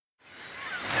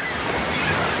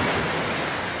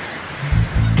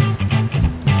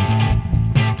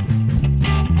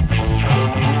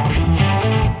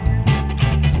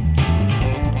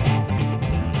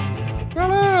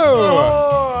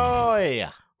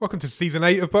Welcome to season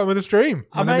 8 of Bottom of the Stream.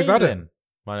 My name is Adam.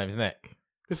 My name is Nick.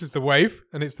 This is The Wave,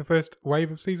 and it's the first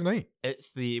wave of season 8.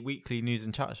 It's the weekly news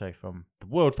and chat show from the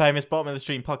world famous Bottom of the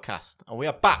Stream podcast. And we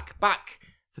are back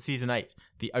for season 8.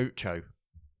 The Ocho.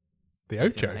 The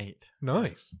Season Ocho? 8.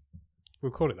 Nice.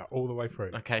 We'll call it that all the way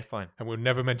through. Okay, fine. And we'll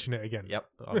never mention it again. Yep.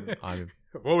 I'm I've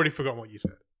already forgotten what you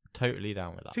said. totally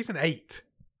down with that. Season 8.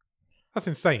 That's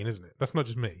insane, isn't it? That's not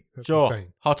just me. That's Sure.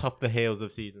 insane. Hot off the heels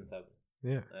of season 7.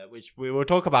 Yeah. Which we will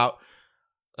talk about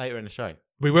later in the show.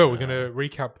 We will. We're going to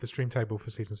recap the stream table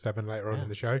for season 7 later on Yeah. in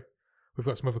the show. We've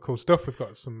got some other cool stuff. We've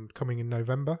got some coming in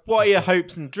November. What are your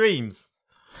hopes and dreams?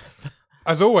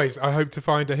 As always, I hope to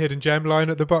find a hidden gem line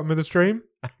at the bottom of the stream.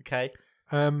 Okay.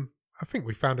 I think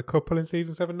we found a couple in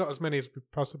season 7, not as many as we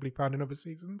possibly found in other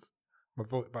seasons. I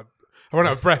ran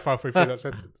out of breath halfway through that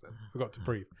sentence then. Forgot to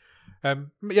breathe.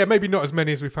 Yeah, maybe not as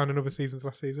many as we found in other seasons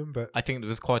last season, but I think there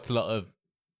was quite a lot of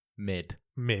meh.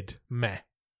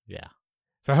 Yeah.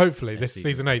 So hopefully Yeah, this season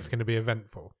season 8 is going to be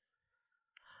eventful.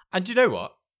 And do you know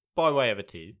what? By way of a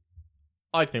tease,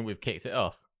 I think we've kicked it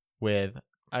off with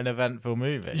an eventful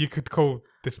movie. You could call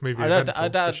this movie eventful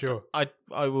for sure.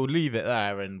 I will leave it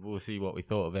there and we'll see what we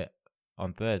thought of it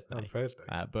on Thursday. On Thursday.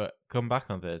 But come back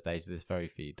on Thursday to this very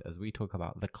feed as we talk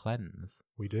about The Cleanse.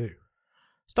 We do.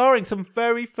 Starring some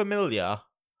very familiar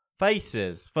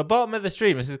faces. For Bottom of the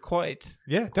Stream, this is quite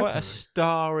Definitely. a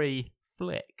starry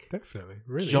flick. Definitely.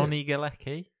 Really. Johnny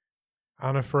Galecki.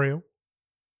 Anna Friel.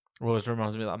 Always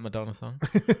reminds me of that Madonna song.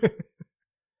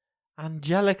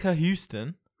 Angelica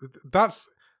Houston.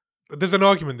 There's an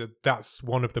argument that that's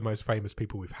one of the most famous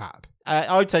people we've had.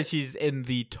 I would say she's in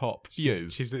the top few.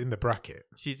 She's in the bracket.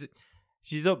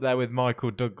 She's up there with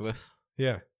Michael Douglas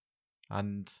Yeah.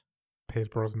 and Pierce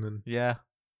Brosnan. yeah.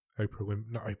 Not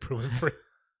Oprah Winfrey.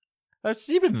 Oh, she's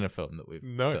even in a film that we've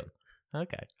No. done.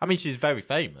 Okay. I mean, she's very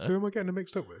famous. Who am I getting it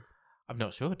mixed up with? I'm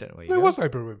not sure. I don't know where you No, it go. was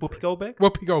Oprah Winfrey. Whoopi Goldberg?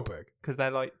 Whoopi Goldberg. Because they're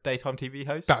like daytime TV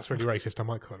hosts. That's really racist. I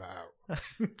might cut that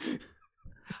out.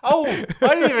 Oh,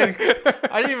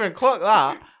 I didn't even clock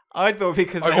that. I thought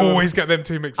because I always get them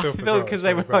two mixed I up. thought because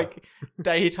they were like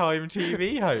daytime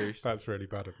TV hosts. That's really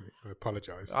bad of me. I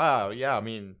apologise. Oh, yeah. I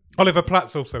mean, Oliver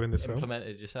Platt's also in this film.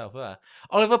 implemented yourself there.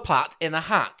 Oliver Platt in a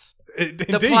hat. Indeed.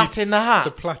 The Platt in the hat.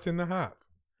 The Platt in the hat.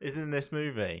 is in this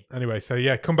movie. Anyway, so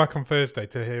yeah, come back on Thursday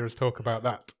to hear us talk about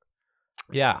that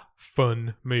Yeah.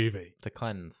 fun movie. The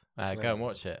Cleanse. Cleanse. Go and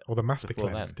watch it. Or the Master Before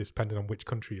Cleanse, then. depending on which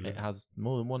country you live It in. has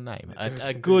more than one name. It does A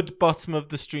indeed. good bottom of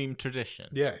the stream tradition.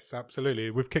 Yes, absolutely.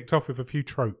 We've kicked off with a few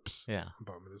tropes Yeah, at the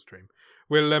bottom of the stream.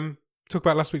 We'll talk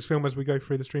about last week's film as we go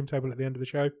through the stream table at the end of the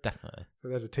show. definitely. So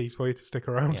there's a tease for you to stick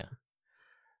around.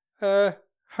 Yeah.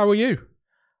 How are you?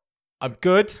 I'm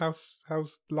good.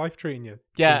 How's life treating you?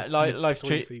 Yeah, Since life's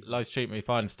between seasons? treating me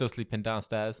fine. I'm still sleeping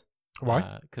downstairs.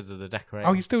 Why? Because of the decorating.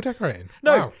 Oh, you're still decorating?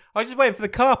 No, Wow. I'm just waiting for the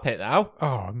carpet now.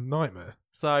 Oh, nightmare.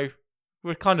 So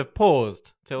we're kind of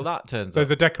paused till that turns So up.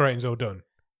 the decorating's all done.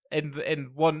 In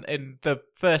the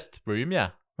first room, yeah.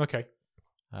 Okay.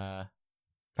 Uh,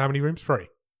 How many rooms? 3.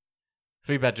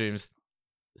 3 bedrooms,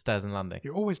 stairs and landing.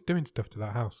 You're always doing stuff to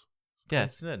that house. Yeah,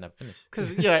 it's never finished.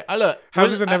 Because, I look.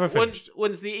 Houses are never finished.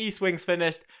 Once the east wing's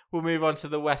finished, we'll move on to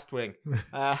the west wing.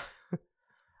 I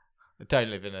don't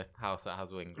live in a house that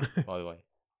has wings, by the way.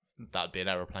 That'd be an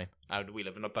aeroplane. And we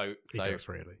live in a boat. He So does,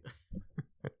 really.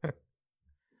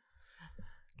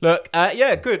 look,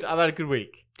 yeah, good. I've had a good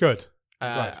week. Good.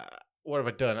 I'm glad. What have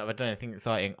I done? Have I done anything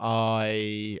exciting? No,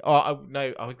 I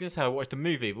was going to say I watched a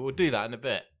movie, but we'll do that in a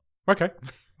bit. Okay.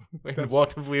 That's-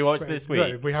 What have we watched this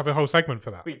week? We have a whole segment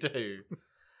for that. We do.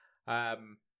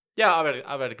 Yeah,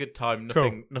 I've had a good time.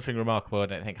 Nothing remarkable, I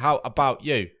don't think. How about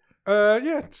you?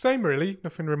 Yeah, same really.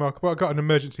 Nothing remarkable. I got an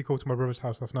emergency call to my brother's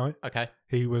house last night. Okay.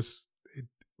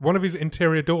 One of his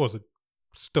interior doors had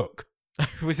stuck.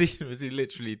 was he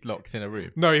literally locked in a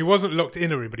room? No, he wasn't locked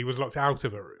in a room, but he was locked out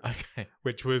of a room, Okay.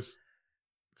 which was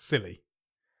silly.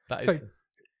 That So- is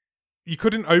You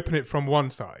couldn't open it from one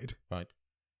side, right.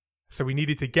 so we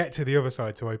needed to get to the other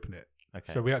side to open it.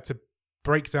 Okay. So we had to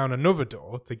break down another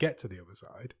door to get to the other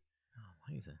side. Oh,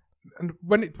 amazing. And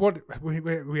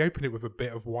we opened it with a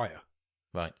bit of wire.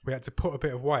 Right. We had to put a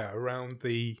bit of wire around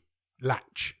the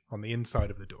latch on the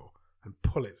inside of the door and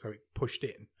pull it so it pushed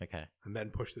in Okay. and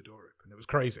then push the door open. It was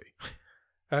crazy.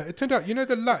 It turned out,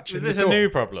 the latch Is in this the a door. new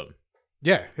problem?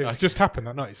 Yeah, it's Okay. just happened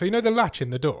that night. So the latch in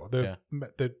the door, the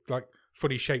like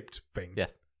funny shaped thing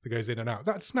Yes. that goes in and out,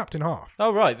 that snapped in half.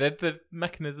 Oh, right. The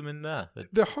mechanism in there.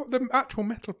 The actual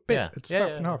metal bit Yeah. had Yeah,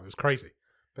 snapped yeah. in half. It was crazy.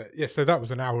 But yeah, so that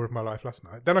was an hour of my life last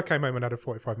night. Then I came home and had a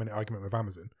 45-minute argument with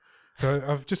Amazon. So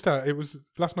I've just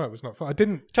last night was not fun. I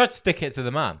didn't Tried to stick it to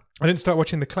the man. start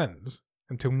watching The Cleanse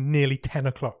until nearly 10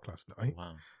 o'clock last night.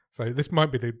 Wow. So this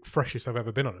might be the freshest I've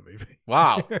ever been on a movie.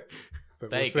 Wow. But There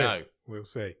we'll you see. go. We'll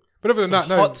see. But other than Some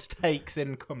that, no, hot takes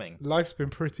incoming. life's been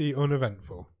pretty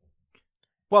uneventful.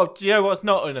 Well, do you know what's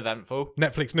not uneventful?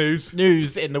 Netflix news.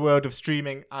 News in the world of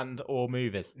streaming and or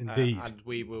movies. Indeed. And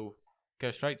we will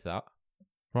go straight to that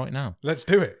right now. Let's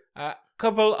do it.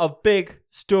 Couple of big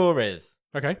stories.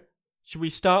 Okay. Should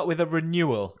we start with a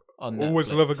renewal on Netflix?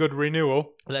 Always love a good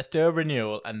renewal. Let's do a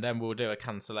renewal and then we'll do a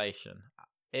cancellation.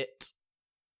 It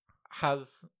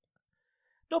has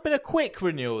not been a quick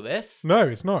renewal, this. No,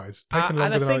 it's not. It's taken And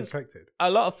longer I than I think expected. A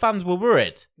lot of fans were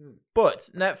worried. Mm. But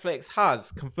Netflix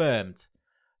has confirmed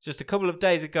just a couple of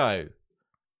days ago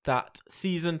that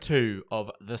season 2 of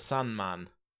The Sandman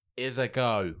is a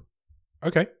go.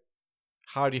 Okay.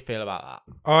 How do you feel about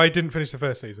that? I didn't finish the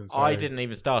first season. So I didn't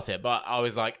even start it, but I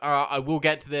was like, all right, I will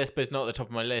get to this, but it's not at the top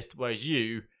of my list. Whereas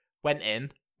you went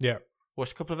in, Yeah.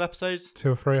 watched a couple of episodes.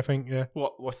 2 or 3, I think. Yeah.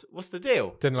 What's the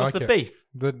deal? Didn't what's like the it.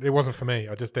 beef? It wasn't for me.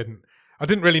 I just didn't. I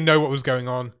didn't really know what was going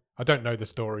on. I don't know the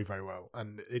story very well,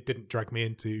 and it didn't drag me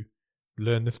in to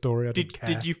learn the story. I didn't care.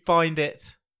 Did you find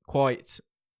it quite?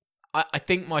 I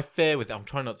think my fear with it, I'm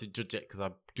trying not to judge it because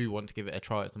I do want to give it a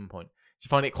try at some point. Did you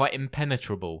find it quite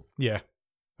impenetrable? Yeah,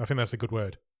 I think that's a good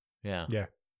word. Yeah. Yeah,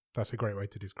 that's a great way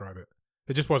to describe it.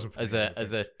 It just wasn't for As me, I a don't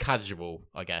as think. a casual,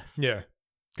 I guess. Yeah,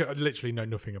 I literally know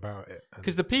nothing about it. And-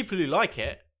 Because the people who like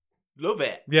it love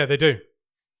it. yeah, they do.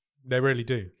 They really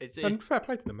do. It's And fair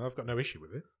play to them. I've got no issue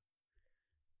with it.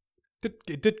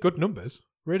 It did good numbers,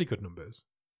 really good numbers.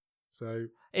 So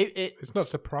it it's not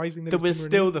surprising that there it's was been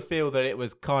still renewed. the feel that it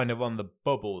was kind of on the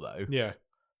bubble though. Yeah,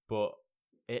 But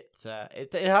it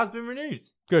has been renewed.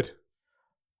 good.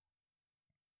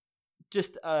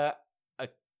 Just a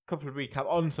couple of recap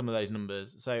on some of those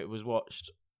numbers. So it was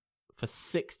watched for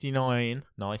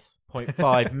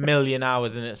 69.5 million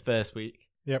hours in its first week.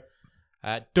 Yep.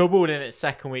 Doubled in its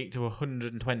second week to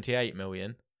 128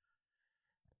 million.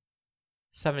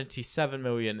 77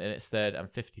 million in its third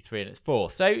and 53 in its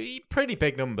fourth. So pretty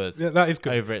big numbers Yeah, that is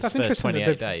good. over its That's first interesting that 28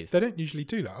 they've- days. They don't usually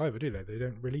do that either, do they? They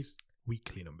don't release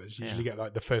weekly numbers. You usually Yeah. get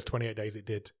like the first 28 days it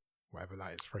did, whatever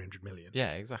that is, 300 million.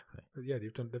 Yeah, exactly. But yeah,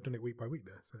 they've done it week by week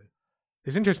there. So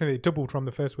it's interesting that it doubled from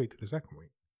the first week to the second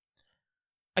week.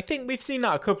 I think we've seen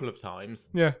that a couple of times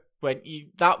Yeah. when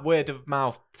that word of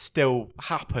mouth still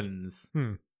happens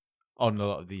Hmm. on a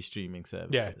lot of these streaming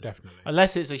services. Yeah, definitely.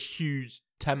 Unless it's a huge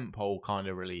tentpole kind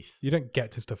of release. You don't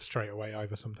get to stuff straight away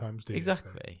either sometimes, do you? So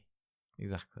Exactly.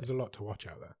 there's a lot to watch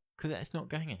out there. Because it's not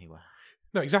going anywhere.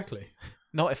 No, exactly.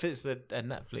 Not if it's a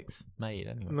Netflix made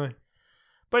anyway. No.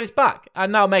 But it's back,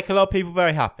 and that'll make a lot of people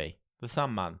very happy. The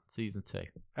Sandman, season 2.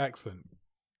 Excellent.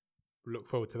 Look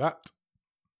forward to that.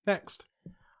 Next.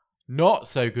 Not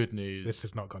so good news This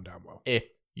has not gone down well. if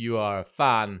you are a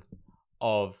fan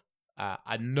of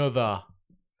another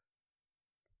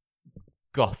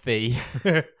gothy,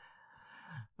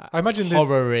 I imagine there's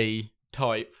horror-y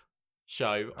type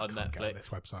show I on can't get on this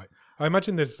Netflix. website. I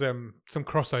imagine there's some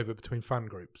crossover between fan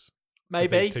groups. of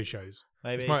Maybe. these two shows.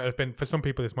 Maybe. This might have been for some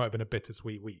people. This might have been a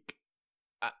bittersweet week.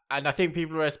 And I think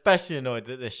people are especially annoyed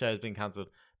that this show has been cancelled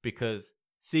because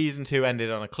season 2 ended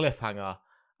on a cliffhanger.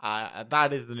 And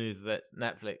that is the news that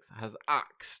Netflix has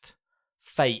axed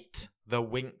Fate, the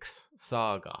Winx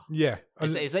saga. Yeah,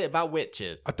 Is it about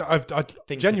witches? I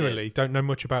it genuinely is. don't know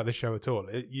much about this show at all.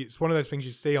 It's one of those things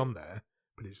you see on there,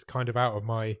 but it's kind of out of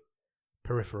my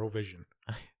peripheral vision.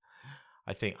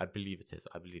 I believe it is.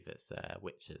 I believe it's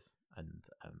witches and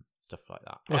stuff like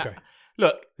that. Okay,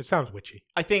 Look, it sounds witchy.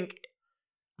 I think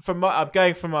I'm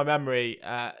going from my memory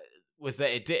was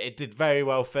that it did very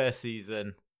well first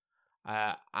season,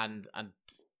 and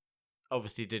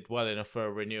obviously did well enough for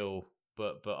a renewal,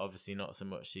 but obviously not so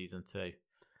much season 2.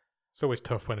 It's always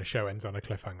tough when a show ends on a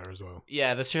cliffhanger as well.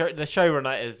 Yeah, the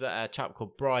showrunner is a chap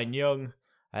called Brian Young.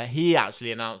 He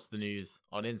actually announced the news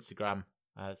on Instagram.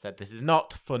 Said this is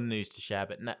not fun news to share,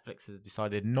 but Netflix has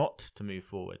decided not to move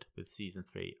forward with season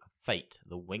 3 of Fate,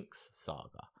 the Winx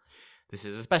saga. This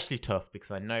is especially tough because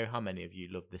I know how many of you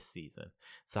love this season.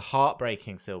 It's a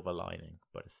heartbreaking silver lining,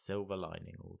 but a silver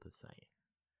lining all the same.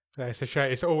 Yeah, it's a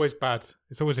shame. It's always bad.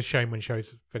 It's always a shame when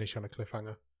shows finish on a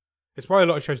cliffhanger. It's why a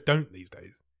lot of shows don't these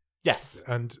days. Yes.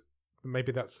 And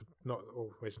maybe that's not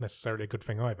always necessarily a good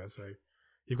thing either. So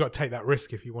you've got to take that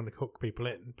risk if you want to hook people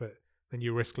in, but then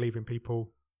you risk leaving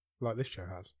people like this show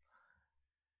has.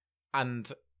 And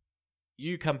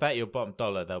you can bet your bottom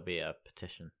dollar there'll be a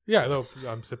petition. Yeah,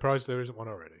 I'm surprised there isn't one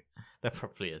already. There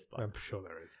probably is, but I'm sure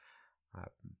there is.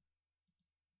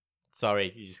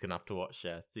 sorry, you're just going to have to watch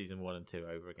season 1 and 2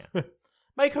 over again.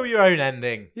 Make up your own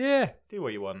ending. Yeah, Do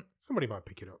what you want. somebody might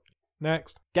pick it up.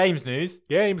 Next. Games news.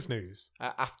 Games news.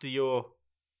 After your...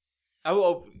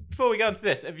 before we go into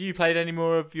this, have you played any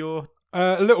more of your...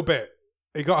 A little bit.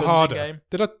 It got Dungeon harder.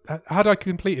 game? Had I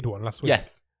completed one last week?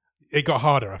 Yes. It got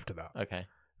harder after that. Okay.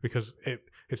 Because it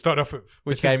started off at...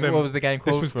 Which game? What was the game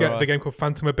called? This was the game called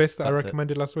Phantom Abyss that I That's it.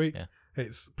 recommended last week. Yeah.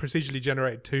 It's procedurally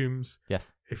generated tombs.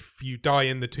 Yes. If you die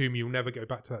in the tomb, you'll never go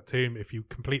back to that tomb. If you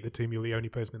complete the tomb, you're the only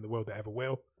person in the world that ever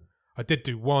will. I did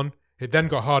do one. It then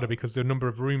got harder because the number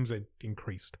of rooms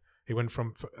increased. It went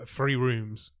from 3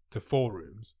 rooms to 4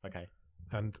 rooms. Okay.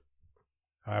 And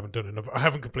I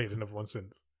haven't completed another one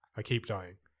since. I keep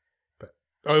dying. But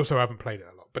I also haven't played it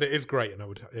a lot. But it is great, and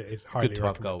it is highly Good to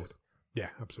have recommended. goals. Yeah,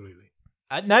 absolutely.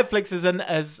 Netflix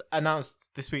has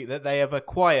announced this week that they have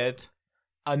acquired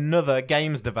another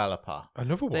games developer.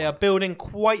 Another one? They are building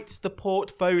quite the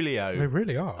portfolio They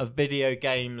really are. of video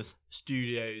games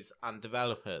studios and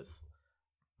developers,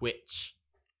 which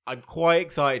I'm quite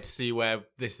excited to see where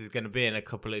this is going to be in a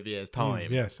couple of years'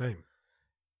 time. Yeah, same.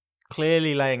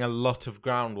 Clearly laying a lot of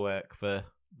groundwork for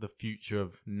the future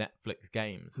of Netflix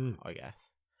games, I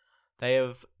guess. They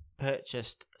have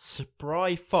purchased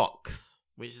Spry Fox,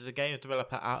 which is a games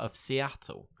developer out of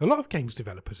Seattle. A lot of games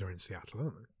developers are in Seattle,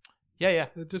 aren't they? Yeah.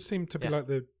 It does seem to be like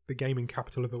the gaming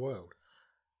capital of the world.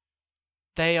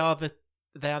 They are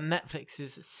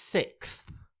Netflix's 6th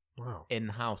Wow.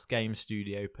 in-house game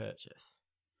studio purchase.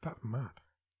 That's mad.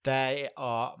 They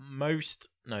are most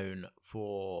known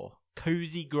for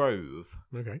Cozy Grove.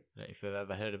 Okay. I don't know if you've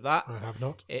ever heard of that. I have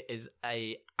not. It is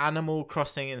a Animal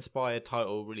Crossing inspired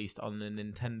title released on the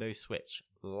Nintendo Switch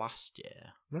last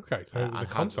year Okay, so it was a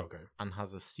console game. and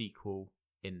has a sequel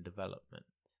in development.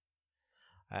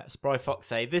 Spry Fox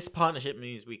say, this partnership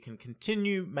means we can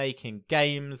continue making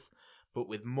games, but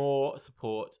with more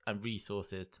support and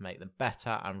resources to make them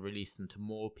better and release them to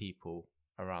more people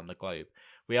around the globe.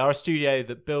 We are a studio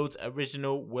that builds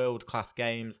original world-class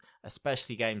games,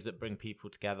 especially games that bring people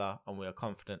together, and we are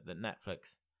confident that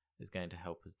Netflix is going to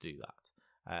help us do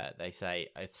that. They say,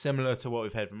 it's similar to what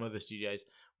we've heard from other studios.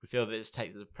 We feel that this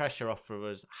takes the pressure off of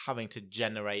us having to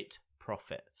generate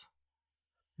profit.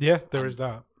 Yeah, there And is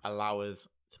that. allow us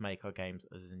to make our games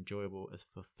as enjoyable, as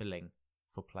fulfilling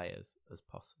for players as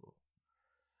possible.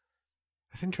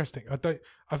 It's interesting.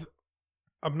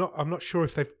 I'm not sure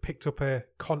if they've picked up a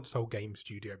console game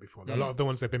studio before. A lot of the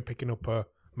ones they've been picking up are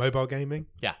mobile gaming.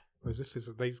 Yeah. Whereas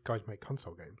these guys make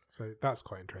console games, so that's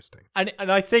quite interesting. And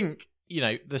I think,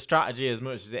 the strategy, as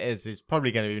much as it is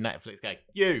probably going to be Netflix going,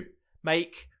 you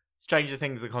make Stranger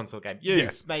Things a console game. You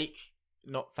make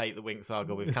not Fate the Winx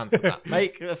Saga, we've cancelled that.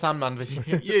 Make a Sandman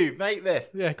video. You make this.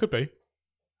 Yeah, it could be.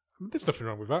 There's nothing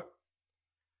wrong with that.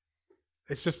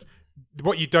 It's just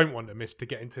what you don't want them is to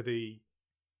get into the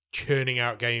churning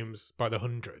out games by the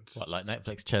hundreds. What, like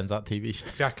Netflix churns out TV shows?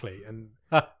 Exactly, and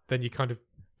then you kind of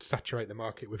saturate the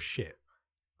market with shit.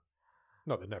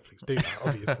 Not that Netflix do that,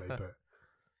 obviously, but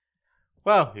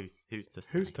well, who's to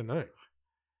say? Who's to know?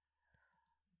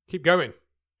 Keep going.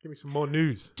 Give me some more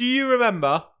news. Do you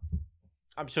remember?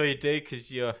 I'm sure you do because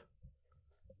you're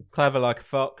clever like a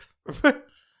fox.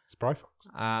 Spry Fox.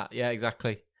 Yeah,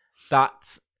 exactly.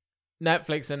 That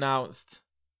Netflix announced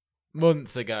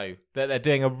months ago that they're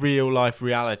doing a real life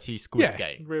reality Squid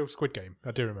Game. Real Squid Game.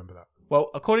 I do remember that. Well,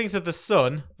 according to The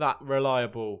Sun, that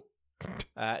reliable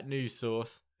news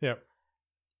source,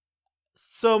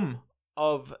 some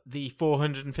of the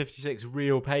 456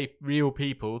 real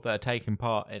people that are taking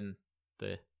part in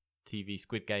the TV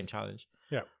Squid Game challenge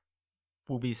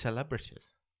will be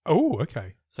celebrities. Oh,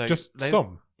 okay. So just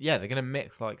some? Yeah, they're going to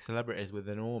mix like celebrities with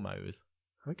the normos.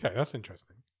 Okay, that's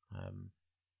interesting.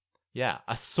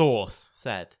 A source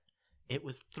said it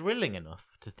was thrilling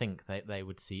enough to think that they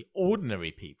would see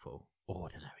ordinary people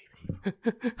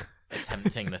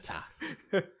attempting the task.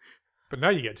 But now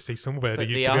you get to see somewhere that But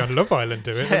used to be on Love Island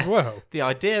do it as well. The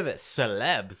idea that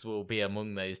celebs will be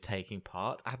among those taking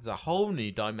part adds a whole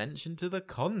new dimension to the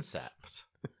concept.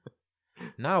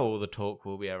 Now all the talk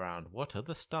will be around what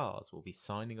other stars will be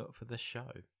signing up for the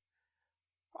show.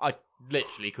 I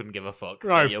literally couldn't give a fuck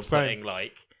that you're putting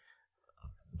like,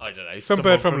 I don't know, some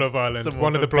bird from Love Island,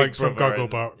 one of the blokes from Brother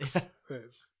Gogglebox.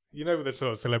 You know the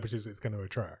sort of celebrities it's going to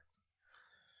attract.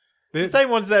 The same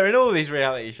ones there in all these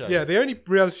reality shows. Yeah, the only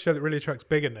reality show that really attracts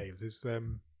bigger names is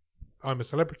I'm a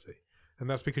Celebrity. And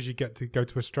that's because you get to go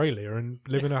to Australia and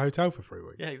live in a hotel for 3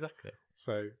 weeks. Yeah, exactly.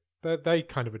 So they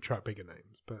kind of attract bigger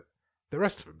names, but the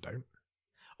rest of them don't.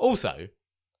 Also,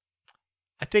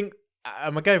 I think,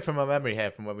 I'm going from my memory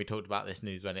here from when we talked about this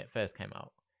news when it first came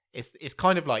out. It's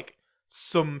kind of like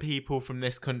some people from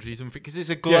this country, because it's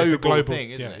a global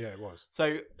thing, isn't it? Yeah, it was.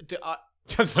 So,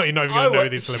 Just so you know, you're going to know who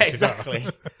these celebrities exactly.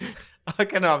 are.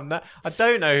 I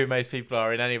don't know who most people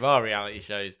are in any of our reality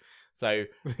shows. So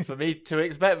for me to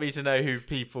expect me to know who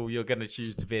people you're going to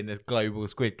choose to be in this global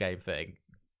Squid Game thing,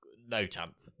 no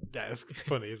chance. Yeah, it's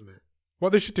funny, isn't it?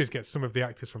 What they should do is get some of the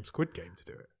actors from Squid Game to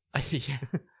do it. Yeah.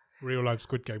 Real life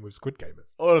Squid Game with Squid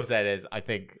Gamers. All I'm saying is, I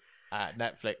think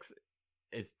Netflix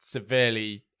is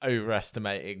severely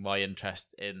overestimating my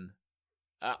interest in.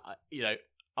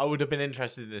 I would have been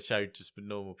interested in the show just for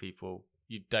normal people.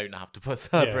 You don't have to put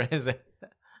celebrities in.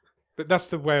 But that's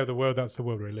the way of the world. That's the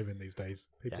world we live in these days.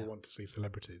 People Yeah. want to see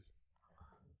celebrities,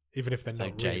 even if they're So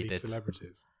not really jaded.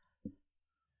 celebrities.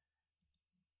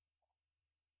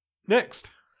 Next.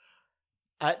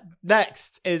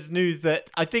 Next is news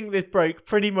that I think this broke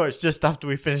pretty much just after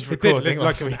we finished It did recording look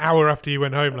like last an week. hour after you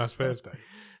went home last Thursday.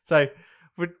 So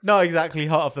we're not exactly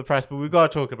hot off the press, but we've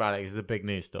got to talk about it because it's a big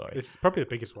news story. It's probably the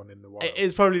biggest one in the world. It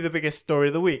is probably the biggest story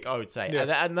of the week, I would say.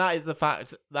 Yeah. And that is the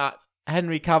fact that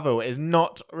Henry Cavill is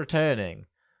not returning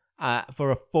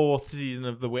for a fourth season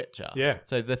of The Witcher. Yeah.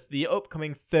 So the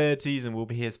upcoming third season will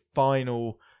be his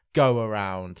final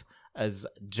go-around as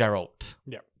Geralt.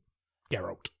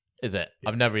 Geralt. Is it? Yeah.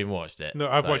 I've never even watched it. No,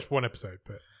 I've so- watched one episode,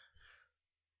 but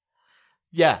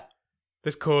Yeah.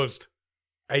 this caused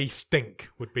a stink,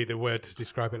 would be the word to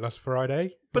describe it last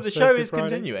Friday. But the Last show Thursday, is Friday.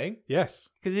 continuing Yes,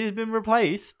 because he's been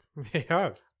replaced he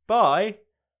has. by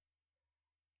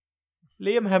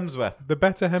Liam Hemsworth, The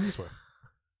better Hemsworth.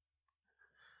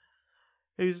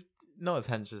 who's not as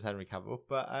hench as Henry Cavill,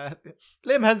 but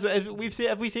Liam Hemsworth.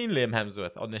 Have we seen Liam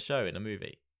Hemsworth on this show in a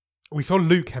movie? We saw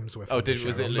Luke Hemsworth. Oh, on the was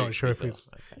show. it I'm Luke? not sure we if saw? it's.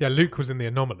 Okay. Yeah, Luke was in The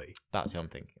Anomaly, That's who I'm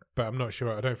thinking. but I'm not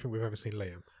sure. I don't think we've ever seen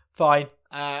Liam. Fine.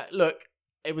 Look,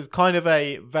 it was kind of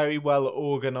a very well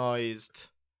organised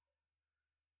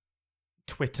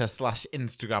Twitter /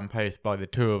 Instagram post by the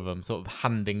two of them, sort of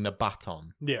handing the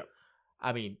baton. Yeah.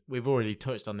 I mean, we've already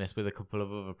touched on this with a couple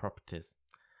of other properties.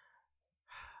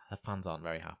 The fans aren't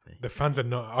very happy. The fans are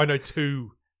not. I know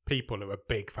two people who are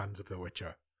big fans of The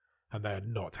Witcher, and they're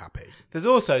not happy. There's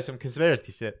also some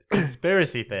conspiracy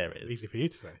theories Easy for you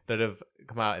to say. that have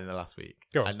come out in the last week.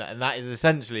 Go on. And that is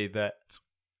essentially that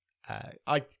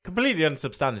I completely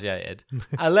unsubstantiated.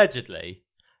 Allegedly,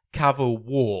 Cavill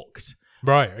walked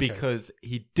Right. Okay. because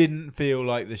he didn't feel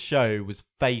like the show was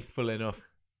faithful enough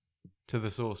to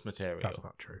the source material. That's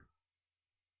not true.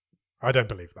 I don't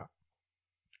believe that.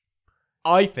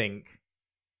 I think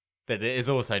that it is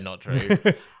also not true.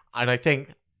 And I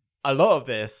think a lot of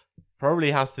this probably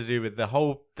has to do with the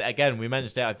whole, again, we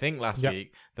mentioned it, I think, last Yep.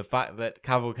 week, the fact that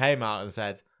Cavill came out and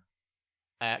said,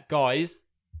 guys,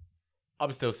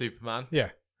 I'm still Superman.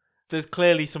 Yeah. There's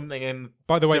clearly something in...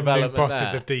 By the way, new Development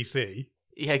bosses there. of DC,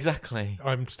 Yeah, exactly.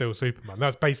 I'm still Superman.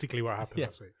 That's basically what happened Yeah.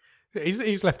 last week.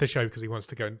 He's left the show because he wants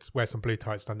to go and wear some blue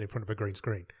tights, stand in front of a green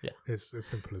screen. Yeah. It's as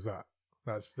simple as that.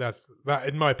 That's that.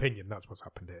 In my opinion, that's what's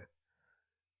happened here.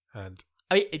 And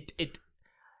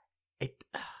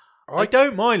I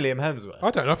don't mind Liam Hemsworth.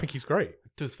 I don't know. I think he's great.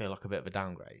 It does feel like a bit of a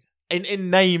downgrade. In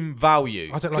name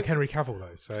value. I don't like Henry Cavill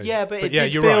though. So Yeah, but it yeah,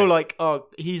 did you're feel right. like, oh,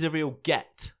 he's a real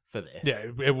get for this. Yeah,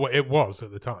 it was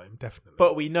at the time, definitely.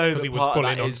 But we know because that he was part full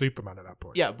of in that on is... Superman at that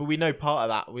point. Yeah, but we know part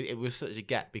of that, it was such a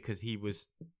get because it's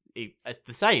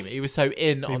the same. He was so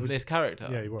in on was- this character.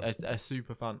 yeah, he was. A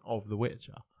super fan of The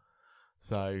Witcher.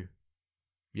 So,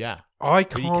 yeah. I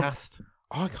can't Recast.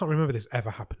 remember this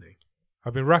ever happening.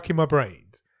 I've been racking my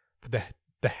brains for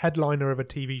the headliner of a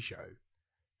TV show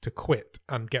to quit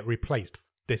and get replaced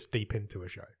this deep into a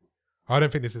show. I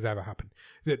don't think this has ever happened.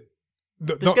 Apparently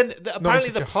not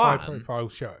the such a plan, high-profile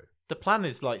show. the plan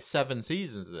is like 7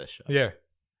 seasons of this show. Yeah,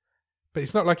 but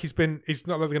it's not like it's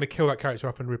not like they're going to kill that character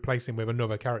off and replace him with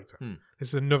another character. This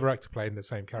is another actor playing the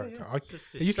same character. It's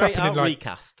just it used to straight happen in out like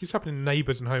recast. it used to happen in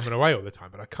Neighbours and Home and Away all the time,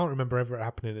 but I can't remember ever it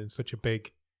happening in such a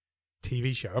big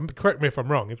TV show. Correct me if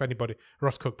I'm wrong. If anybody,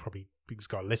 Ross Cook probably has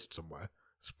got a list somewhere,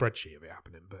 spreadsheet of it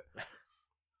happening, but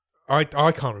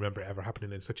I can't remember it ever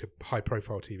happening in such a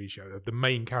high-profile TV show of the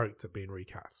main character being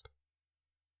recast.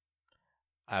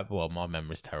 Well, my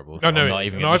memory's terrible. No, So no, I'm it not is.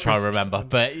 even No, going I to try and think- remember.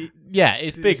 But yeah,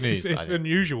 it's big news. It's I think.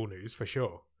 unusual news for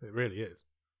sure. It really is.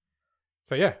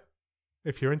 So yeah,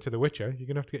 if you're into The Witcher, you're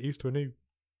gonna have to get used to a new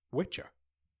Witcher.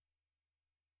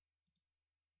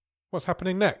 What's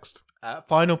happening next?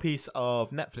 Final piece of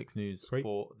Netflix news Sweet.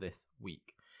 for this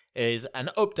week is an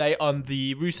update on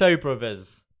the Russo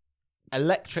brothers'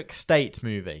 Electric State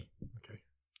movie. Okay.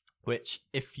 Which,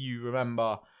 if you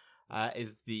remember,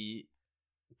 is the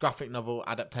graphic novel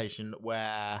adaptation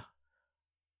where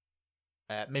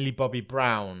Millie Bobby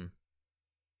Brown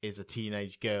is a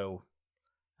teenage girl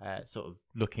sort of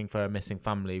looking for a missing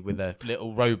family with a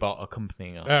little robot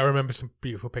accompanying her. I remember some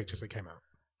beautiful pictures that came out.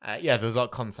 Yeah, there was a lot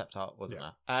of concept art, wasn't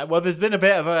there? Well, there's been a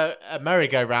bit of a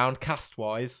merry-go-round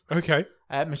cast-wise. Okay.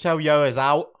 Michelle Yeoh is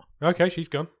out. Okay, she's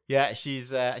gone. Yeah,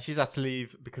 she's had to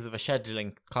leave because of a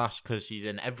scheduling clash because she's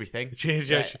in everything. She is,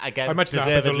 yeah. Again, I imagine that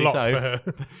happens a deservedly lot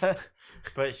so. for her.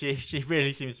 But she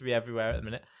really seems to be everywhere at the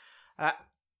minute.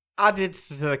 Added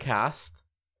to the cast,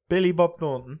 Billy Bob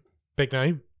Thornton, Big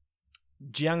name.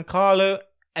 Giancarlo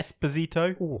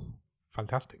Esposito, Ooh,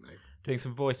 fantastic name. doing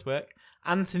some voice work,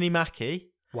 Anthony Mackie,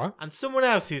 What? and someone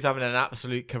else who's having an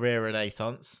absolute career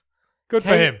renaissance. Good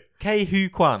for him. Kei Hu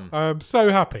Kwan. I'm so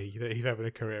happy that he's having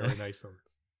a career renaissance.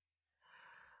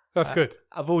 That's good.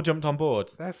 Have all jumped on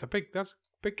board. That's a big cast.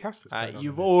 That's going on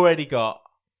You've in this. already got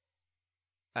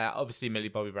obviously Millie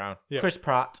Bobby Brown, Yeah. Chris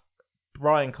Pratt,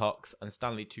 Brian Cox, and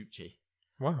Stanley Tucci.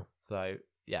 Wow. So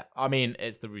yeah, I mean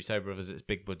it's the Russo brothers. It's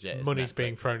big budget. It's Money's Netflix.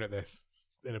 being thrown at this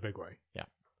in a big way. Yeah.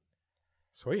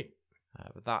 Sweet.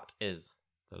 But that is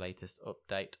the latest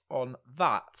update on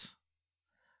that.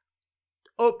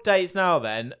 Updates now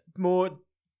then. More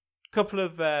couple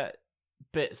of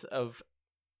bits of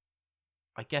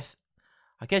I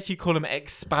guess you call them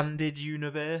expanded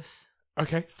universe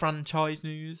Okay. franchise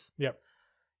news. Yep.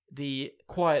 The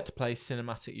Quiet Place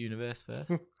cinematic universe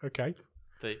first. Okay.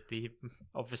 the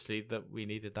obviously that we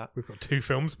needed that. We've got 2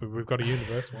 films, but we've got a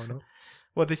universe. Why not?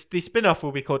 Well, the spin-off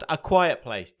will be called A Quiet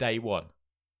Place Day One,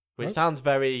 which Oh. sounds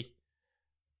very.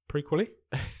 Prequely?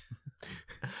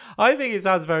 I think it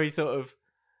sounds very sort of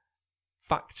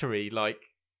factory, like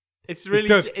it's really.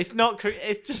 does. It's not.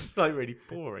 It's just like really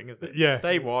boring, isn't it? Yeah.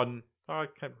 Day one. I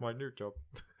kept my new job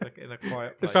like in a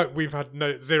quiet place. It's like we've had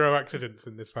zero accidents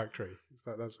in this factory. It's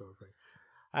like that sort of thing.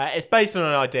 It's based on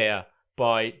an idea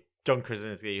by John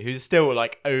Krasinski, who's still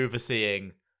like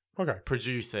overseeing Okay.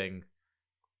 producing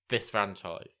this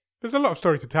franchise. There's a lot of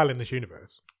story to tell in this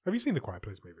universe. Have you seen the Quiet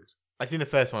Place movies? I've seen the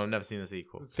first one. I've never seen the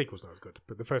sequel. The sequel's not as good,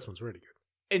 but the first one's really good.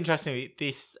 Interestingly,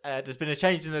 this there's been a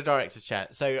change in the director's chair.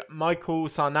 So Michael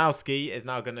Sarnowski is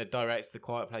now going to direct the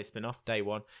Quiet Place spin-off, Day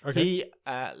One. Okay. He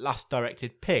last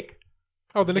directed Pig.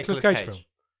 Oh, the Nicolas Cage film.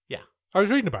 Yeah. I was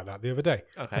reading about that the other day.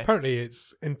 Okay. Apparently,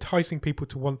 it's enticing people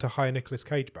to want to hire Nicolas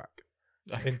Cage back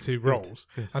into Good. roles,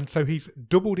 Good. and so he's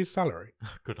doubled his salary.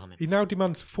 Good on him. He now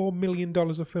demands $4 million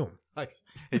a film. Nice.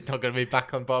 He's not going to be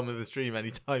back on bottom of the stream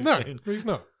anytime No, soon. he's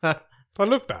not. I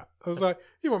love that. I was like,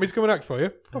 you want me to come and act for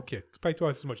you? Fuck you. It's paid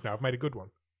twice as much now. I've made a good one.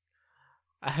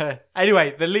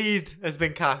 Anyway, the lead has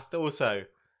been cast also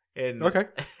in Okay.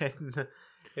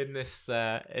 in this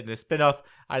spin-off,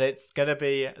 and it's going to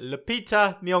be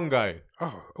Lupita Nyong'o.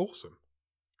 Oh, awesome.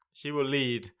 She will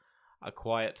lead A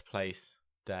Quiet Place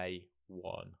Day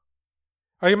One.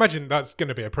 I imagine that's going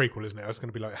to be a prequel, isn't it? It's going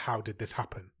to be like, how did this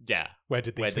happen? Yeah. Where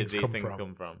did these Where things did these come things from?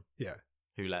 come from? Yeah.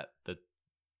 Who let the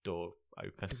door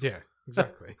open? Yeah,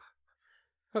 exactly.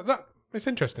 It's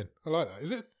interesting. I like that.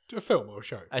 Is it a film or a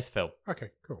show? It's film.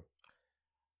 Okay, cool.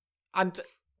 And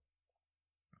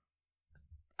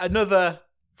another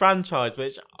franchise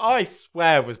which I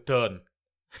swear was done.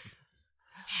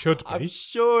 Should be. I'm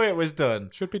sure it was done.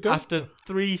 Should be done. After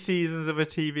 3 seasons of a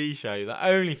TV show that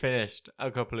only finished a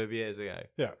couple of years ago.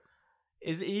 Yeah.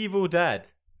 Is Evil Dead.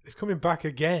 It's coming back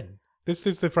again. This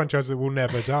is the franchise that will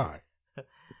never die.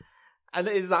 And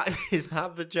is that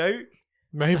the joke?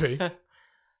 Maybe.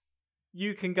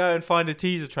 You can go and find a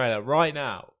teaser trailer right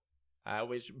now,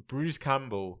 which Bruce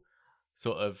Campbell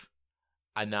sort of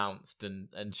announced and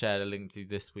shared a link to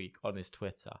this week on his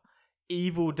Twitter.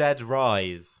 Evil Dead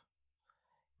Rise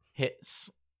hits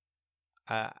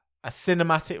a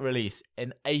cinematic release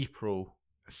in April.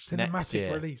 A cinematic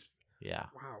year. release. Yeah.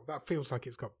 Wow, that feels like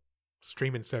it's got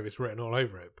streaming service written all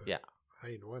over it. But Yeah.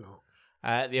 hey, why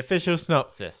not? The official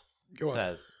synopsis Go on.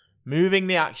 says, moving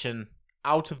the action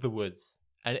out of the woods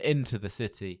and into the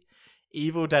city,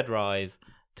 Evil Dead Rise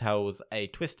tells a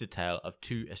twisted tale of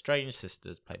 2 estranged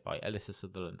sisters played by Alyssa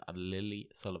Sutherland and Lily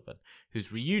Sullivan,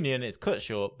 whose reunion is cut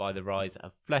short by the rise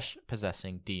of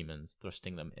flesh-possessing demons,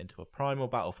 thrusting them into a primal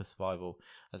battle for survival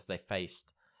as they face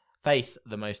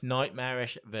the most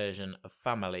nightmarish version of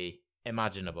family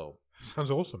imaginable. Sounds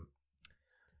awesome.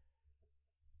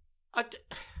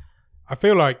 I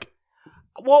feel like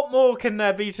what more can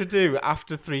there be to do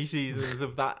after 3 seasons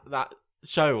of that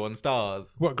show on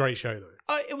Stars? what a great show though.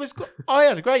 I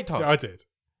had a great time. Yeah, I did.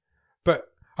 But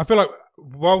I feel like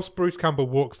whilst Bruce Campbell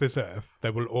walks this earth,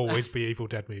 there will always be Evil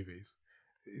Dead movies.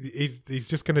 He's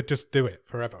just going to just do it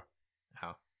forever.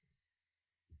 How?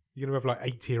 You're going to have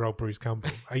like 80-year-old Bruce Campbell,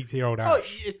 80-year-old Oh,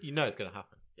 Ash. you know it's going to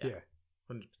happen. Yeah, Yeah,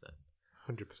 100%.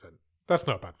 100%. That's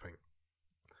not a bad thing.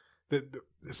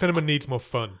 The cinema needs more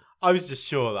fun. I was just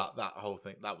sure that whole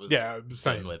thing that was Yeah,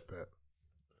 same with. but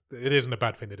it isn't a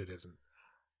bad thing that it isn't.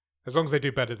 As long as they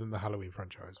do better than the Halloween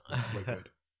franchise, we're good.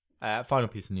 Final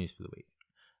piece of news for the week.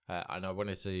 And I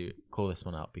wanted to call this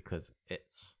one out because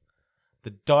it's the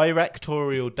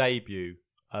directorial debut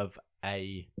of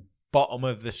a bottom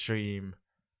of the stream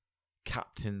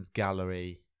Captain's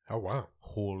Gallery Oh, wow.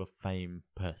 Hall of Fame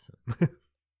person.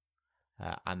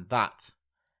 And that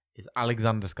is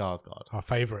Alexander Skarsgård. Our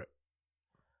favourite.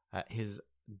 His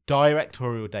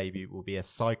directorial debut will be a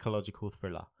psychological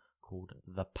thriller called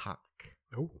The Pack.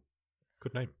 Oh,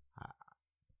 good name.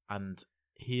 And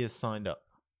he has signed up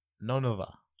none other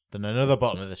than another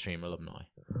bottom of the stream alumni,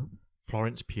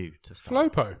 Florence Pugh, to star.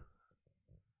 Flopo.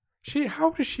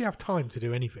 How does she have time to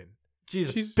do anything? She's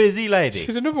a busy lady.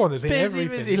 She's another one that's in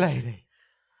everything. Busy lady.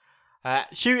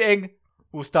 Shooting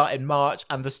will start in March,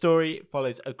 and the story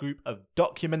follows a group of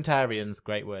documentarians,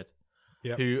 great word,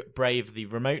 Yep. who brave the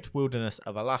remote wilderness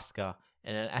of Alaska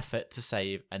in an effort to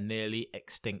save a nearly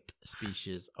extinct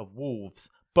species of wolves.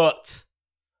 But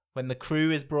when the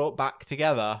crew is brought back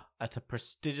together at a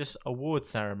prestigious awards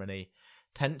ceremony,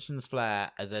 tensions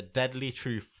flare as a deadly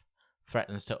truth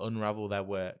threatens to unravel their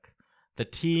work. The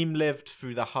team lived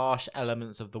through the harsh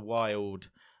elements of the wild,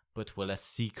 but will a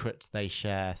secret they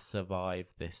share survive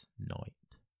this night?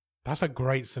 That's a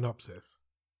great synopsis.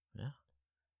 Yeah.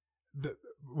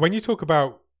 When you talk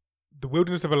about the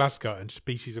wilderness of Alaska and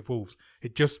species of wolves,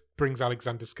 it just brings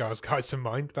Alexander Skarsgård to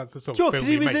mind. That's the sort Sure, of because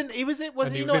film he was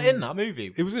not in that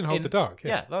movie? It was in Hold the Dark.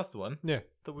 Yeah, that's the one. Yeah.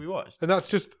 That we watched. And that's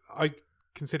just, I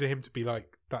consider him to be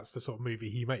like, that's the sort of movie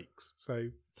he makes. So,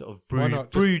 Sort of why not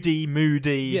just- broody,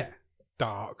 moody, yeah,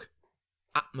 dark.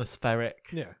 atmospheric.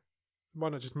 Yeah. Why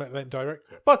not just let him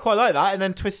direct it? But I quite like that, and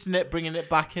then twisting it, bringing it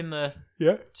back in the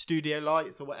Yeah. studio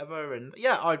lights or whatever, and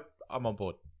yeah, I'm on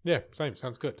board. Yeah, same.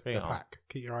 Sounds good. Bring The it on. Pack.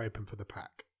 Keep your eye open for The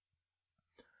Pack.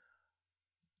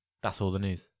 That's all the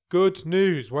news. Good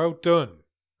news. Well done.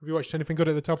 Have you watched anything good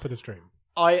at the top of the stream?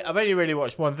 I've only really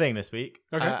watched one thing this week,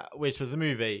 Okay. Which was a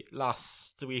movie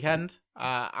last weekend,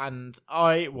 and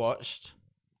I watched,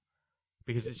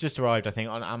 because it's just arrived, I think,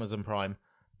 on Amazon Prime,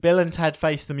 Bill and Ted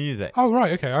Face the Music. Oh,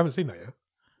 right. Okay. I haven't seen that yet.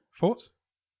 Thoughts?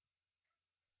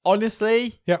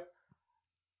 Honestly, Yep.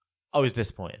 I was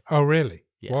disappointed. Oh, really?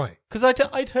 Yeah. Why? Because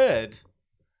I'd heard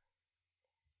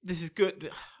this is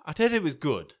good. I'd heard it was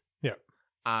good. Yeah.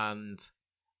 And,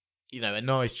 a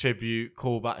nice tribute,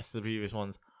 callbacks to the previous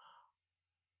ones.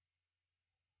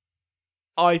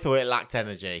 I thought it lacked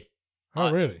energy.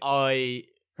 Oh, really? I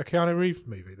A Keanu Reeves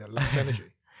movie that lacks energy.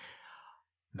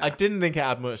 Nah. I didn't think it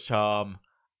had much charm,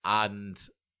 and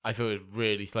I thought it was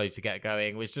really slow to get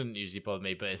going, which doesn't usually bother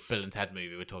me, but it's Bill and Ted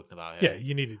movie we're talking about here. Yeah,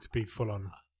 you need it to be full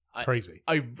on I- crazy.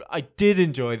 I did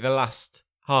enjoy the last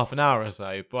half an hour or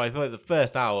so, but I thought the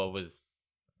first hour was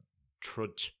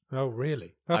trudge. Oh,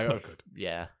 really? That's I- not good.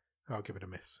 Yeah. I'll give it a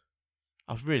miss.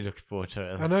 I was really looking forward to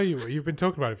it. I know you were. You've been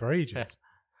talking about it for ages.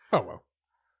 Yeah. Oh, well.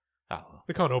 Oh.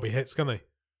 They can't all be hits, can they?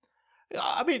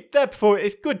 I mean,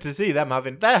 it's good to see them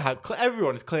having.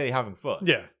 Everyone is clearly having fun.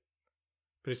 Yeah.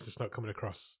 But it's just not coming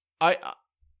across I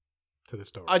to the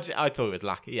story. I thought it was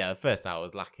lacking. Yeah, the first hour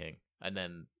was lacking, and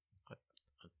then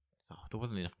there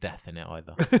wasn't enough death in it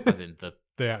either. As in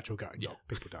the actual guy. Yeah. Not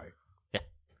people dying. Yeah.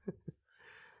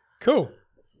 Cool.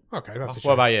 Okay, that's a shame.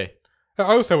 What about you? I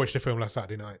also watched a film last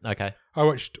Saturday night. Okay. I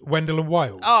watched Wendell and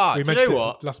Wild. Ah, we do you mentioned know it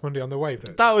what? last Monday on the Wave.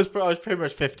 I was pretty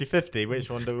much 50-50. Which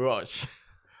one do we watch?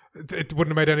 It wouldn't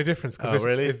have made any difference Oh, because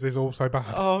really? it's all so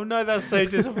bad. Oh no, that's so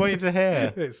disappointing to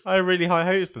hear. It's, I had really high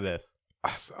hopes for this.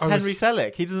 I It's was- Henry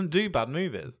Selick. He doesn't do bad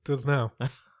movies. does now.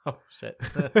 Oh shit.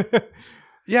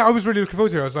 Yeah, I was really looking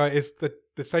forward to it. I was like, it's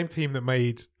the same team that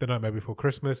made The Nightmare Before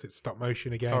Christmas. It's stop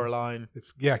motion again. Coraline.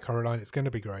 Coraline. It's going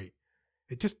to be great.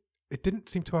 It didn't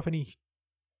seem to have any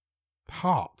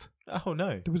heart. Oh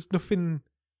no. There was nothing.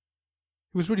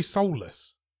 It was really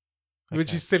soulless, which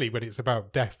Okay. is silly when it's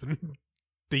about death and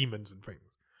demons and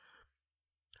things.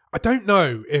 I don't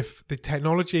know if the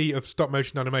technology of stop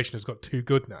motion animation has got too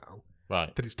good now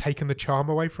Right. that it's taken the charm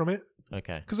away from it.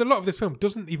 Okay. Because a lot of this film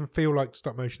doesn't even feel like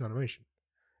stop motion animation.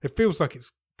 It feels like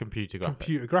it's Computer graphics.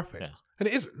 computer graphics. Yeah. And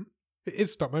it isn't. It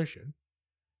is stop motion.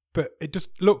 But it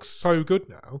just looks so good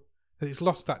now that it's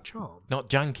lost that charm. Not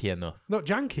janky enough. Not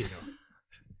janky enough.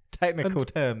 Technical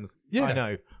terms. yeah. I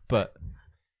know, but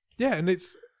Yeah, and it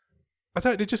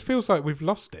just feels like we've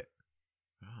lost it.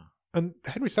 And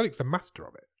Henry Selick's the master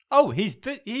of it. oh, he's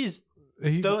the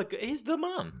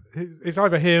man. It's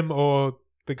either him or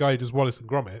the guy who does Wallace and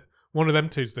Gromit. One of them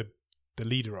two's the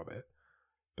leader of it.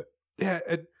 But yeah,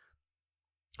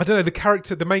 I don't know.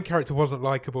 The main character wasn't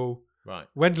likable. Right.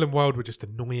 Wendell and Wild were just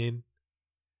annoying.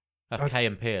 That's Kay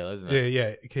and Peele, isn't Yeah, it?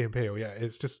 yeah, Key and Peele. Yeah,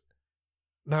 it's just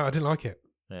no, I didn't like it.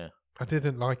 Yeah. I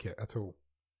didn't like it at all.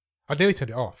 I nearly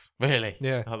turned it off. Really?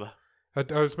 Yeah. Oh, I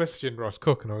was messaging Ross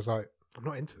Cook and I was like, I'm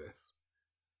not into this.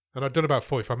 And I'd done about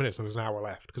 45 minutes and there was an hour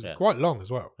left because Yeah. it's quite long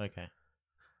as well. okay.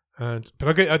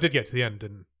 But I did get to the end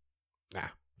and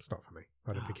it's not for me.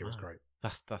 I didn't Oh, think it was man. great.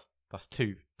 That's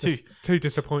two Two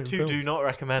disappointing two films. do not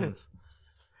recommend.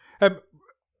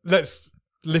 Let's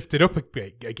lift it up a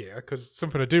gear because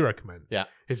something I do recommend. Yeah.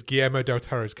 Is Guillermo del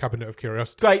Toro's Cabinet of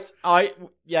Curiosities. Great.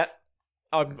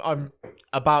 I'm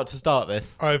about to start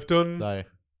this. I've done So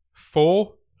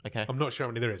 4. okay, I'm not sure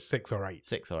how many there is, 6 or 8.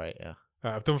 6 or 8. Yeah.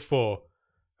 I've done 4.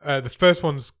 The first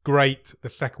one's great. The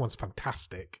second one's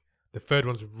fantastic. The third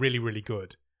one's really, really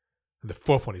good. And the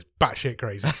fourth one is batshit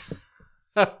crazy.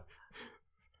 I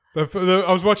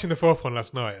was watching the fourth one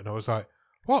last night and I was like,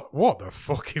 what the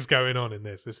fuck is going on in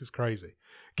this? This is crazy.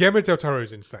 Guillermo del Toro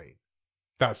is insane.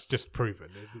 That's just proven.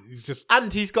 He's just...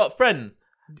 And he's got friends.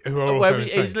 Who are also Where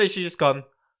insane. he's literally just gone,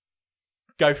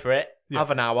 go for it, Yeah.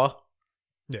 have an hour.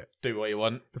 Yeah. Do what you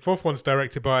want. The fourth one's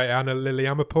directed by Anna Lily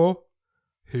Amirpour,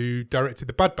 who directed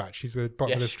The Bad Batch. She's a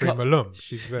bottom of the she's stream got- alum.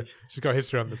 She's got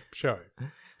history on the show.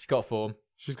 She's got form.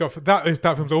 She's got that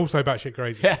film's also batshit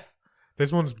crazy. Yeah.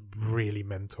 This one's really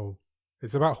mental.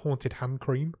 It's about haunted hand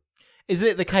cream. Is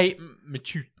it the Kate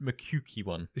McCukey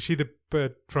one? Is she the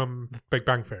bird from Big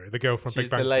Bang Theory? The girl from She's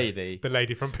Big Bang the Theory? lady. The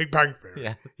lady from Big Bang Theory.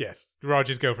 Yeah. Yes.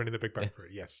 Raj's girlfriend in the Big Bang Yes. Theory.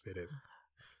 Yes, it is.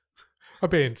 I'm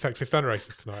being sexist and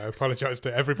racist tonight. I apologise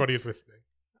to everybody who's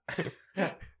listening.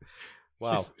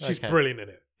 Wow. She's okay. brilliant in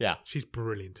it. Yeah. She's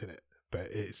brilliant in it. But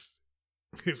it's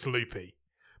loopy.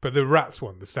 But the rats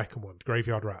one, the second one,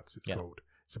 Graveyard Rats, it's Yeah. called.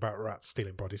 It's about rats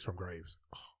stealing bodies from graves.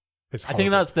 Oh, it's I think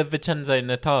horrible. that's the Vincenzo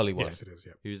Natali one. Yes, it is,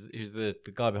 yeah. Who's the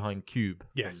guy behind Cube.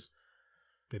 Yes,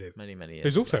 it is. Many years.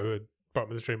 There's ago. also a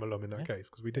bottom of the stream alum in that Yeah. case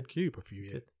because we did Cube a few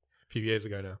Did. years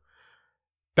ago now.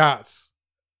 That's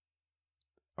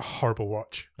a horrible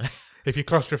watch. If you're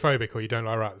claustrophobic or you don't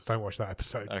like rats, don't watch that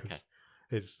episode. 'cause Okay.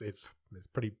 it's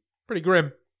pretty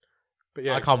grim. But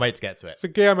yeah, I can't wait to get to it. so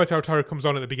Guillermo del Toro comes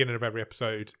on at the beginning of every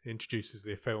episode, introduces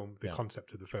the film, the Yeah.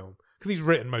 concept of the film, because he's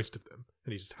written most of them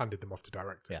and he's just handed them off to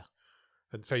directors. Yeah.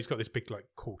 And so he's got this big like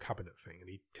cool cabinet thing, and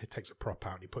he takes a prop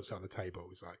out and he puts it on the table.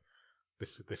 He's like,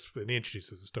 this, and he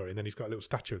introduces the story, and then he's got a little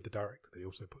statue of the director that he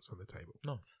also puts on the table.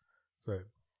 Nice. So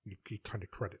he kind of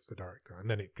credits the director, and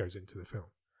then it goes into the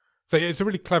film. So yeah, it's a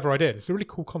really clever idea. It's a really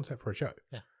cool concept for a show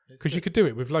Yeah. because you could do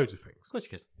it with loads of things. Of course you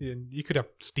could. You could have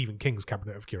Stephen King's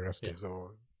Cabinet of Curiosities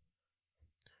or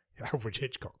Alfred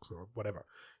Hitchcock's or whatever.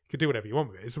 You could do whatever you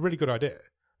want with it. It's a really good idea.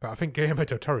 But I think Guillermo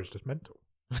del Toro is just mental.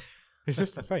 It's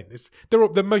just insane.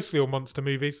 They're mostly all monster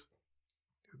movies.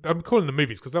 I'm calling them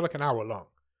movies because they're like an hour long.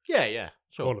 Yeah.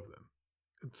 Sure. All of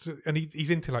them. And he's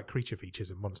into like creature features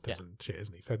and monsters Yeah. and shit,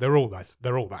 isn't he? So they're all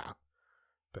that.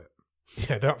 But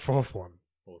yeah, that fourth one,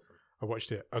 Awesome. I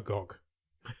watched it agog.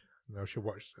 And I should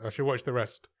watch the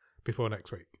rest before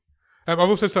next week. I've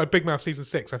also started Big Mouth season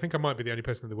 6. I think I might be the only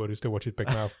person in the world who still watches Big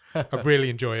Mouth. I really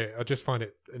enjoy it. I just find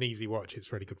it an easy watch.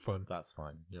 It's really good fun. That's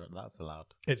fine. That's allowed.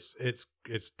 It's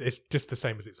just the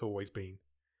same as it's always been.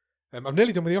 I'm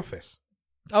nearly done with The Office.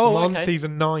 Oh, I'm on okay.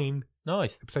 season 9,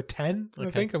 Nice. episode 10. I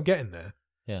Okay. think I'm getting there.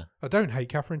 Yeah. I don't hate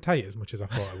Catherine Tate as much as I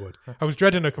thought I would. I was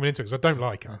dreading her coming into it because I don't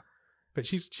like her, but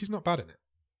she's not bad in it.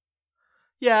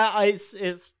 Yeah, it's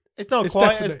not It's quite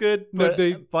definitely- as good, no,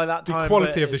 but by that The time,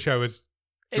 quality but of the it's- show has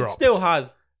It dropped. still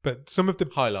has But some of the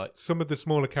highlights. some of the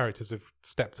smaller characters have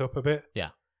stepped up a bit.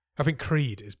 Yeah. I think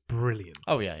Creed is brilliant.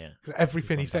 Oh yeah. 'Cause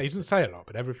everything he He's says, he doesn't say a lot,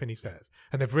 but everything he says.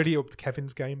 And they've really upped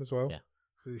Kevin's game as well. Yeah.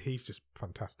 So he's just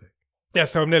fantastic. Yeah,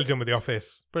 so I'm nearly done with The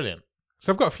Office. Brilliant.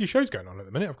 So I've got a few shows going on at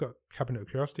the minute. I've got Cabinet of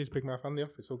Curiosities, Big Mouth, and The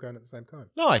Office all going at the same time.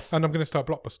 Nice. And I'm going to start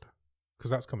Blockbuster because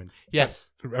that's coming.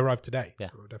 Yes. That's arrived today. Yeah.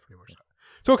 So we'll definitely watch that.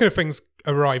 Talking of things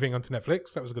arriving onto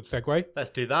Netflix, that was a good segue. Let's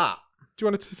do that. Do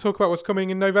you want to talk about what's coming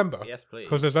in November? Yes, please.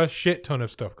 Because there's a shit ton of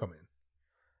stuff coming.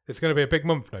 It's going to be a big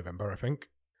month, November, I think.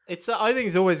 I think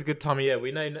it's always a good time of year.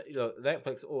 We know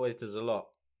Netflix always does a lot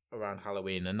around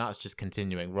Halloween, and that's just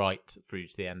continuing right through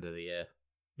to the end of the year.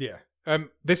 Yeah.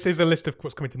 This is a list of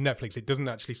what's coming to Netflix. It doesn't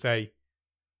actually say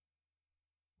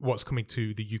what's coming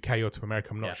to the UK or to America.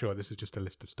 I'm not Yeah. sure. This is just a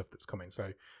list of stuff that's coming.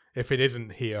 So if it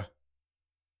isn't here,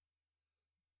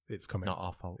 it's coming. It's not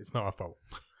our fault. It's not our fault.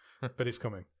 But it's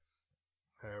coming.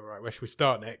 Right, where should we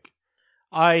start, Nick?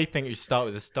 I think we should start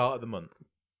with the start of the month.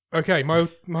 Okay,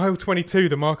 Mile 22,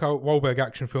 the Mark Wahlberg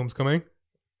action film's coming.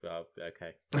 Oh,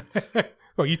 okay.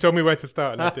 Well, you told me where to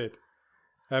start, and I did.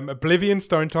 Oblivion,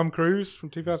 starring Tom Cruise from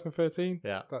 2013.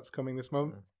 Yeah. That's coming this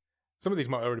month. Some of these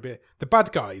might already be. The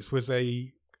Bad Guys was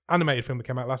a animated film that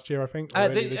came out last year, I think. or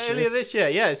Earlier this year,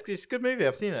 yeah, it's a good movie.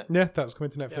 I've seen it. Yeah, that's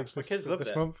coming to Netflix my kids loved this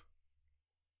it. month.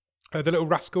 The Little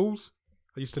Rascals,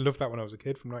 I used to love that when I was a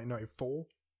kid, from 1994.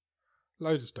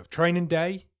 Loads of stuff. Training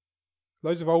Day.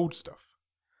 Loads of old stuff.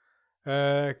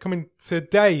 Coming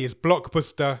today is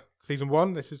Blockbuster Season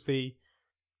 1. This is the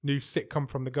new sitcom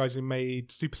from the guys who made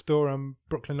Superstore and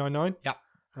Brooklyn Nine-Nine. Yeah.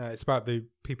 It's about the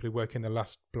people who work in the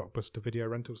last Blockbuster video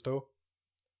rental store.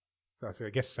 So that's, I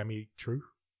guess, semi-true.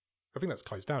 I think that's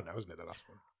closed down now, isn't it, the last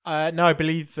one? No, I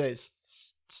believe that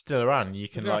it's still around. You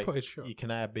can Is there footage? Sure. you can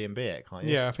Airbnb it, can't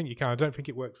you? Yeah, I think you can. I don't think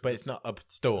it works. But it's not a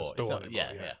store. Store It's not, anymore,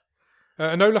 yeah.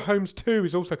 Enola Holmes 2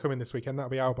 is also coming this weekend. That'll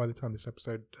be out by the time this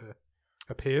episode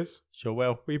appears. Sure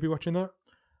will. Will you be watching that?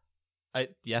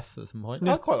 Yes, at some point.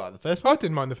 Yeah. I quite like the first one. I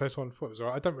didn't mind the first one. I thought it was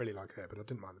alright. I don't really like her, but I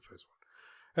didn't mind the first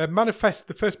one. Manifest,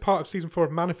 the first part of season 4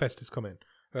 of Manifest is coming.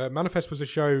 Manifest was a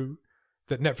show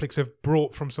that Netflix have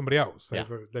brought from somebody else.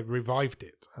 They've revived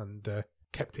it and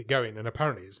kept it going, and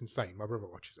apparently it's insane. My brother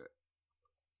watches it.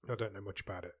 I don't know much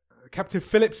about it. Captain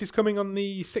Phillips is coming on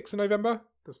the 6th of November.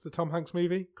 That's the Tom Hanks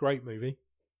movie. Great movie.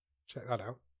 Check that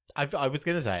out. I was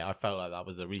going to say, I felt like that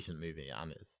was a recent movie,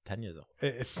 and it's 10 years old.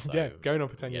 It's So, going on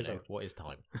for 10 years old. What is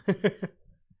time?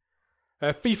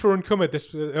 FIFA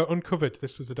Uncovered. Uncovered.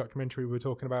 This was a documentary we were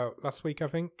talking about last week, I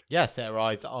think. Yes, it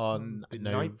arrives on The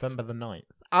November the 9th.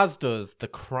 As does The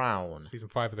Crown, Season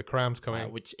 5 of The Crown's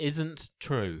coming. which isn't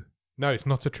true. No, it's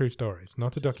not a true story. It's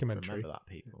not a Just documentary. Remember that,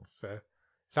 people.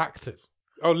 It's actors.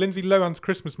 Oh, Lindsay Lohan's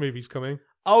Christmas movie's coming.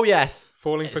 Oh, yes.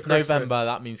 Falling for It's Christmas. November.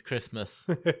 That means Christmas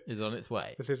is on its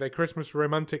way. This is a Christmas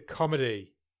romantic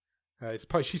comedy.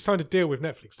 She signed a deal with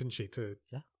Netflix, didn't she, to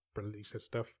release her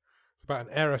stuff. It's about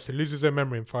an heiress who loses her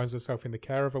memory and finds herself in the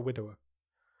care of a widower.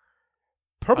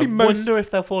 I wonder if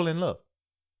they'll fall in love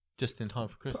just in time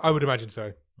for Christmas. I would imagine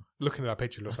so. Looking at that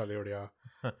picture, it looks like they already are.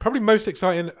 Probably most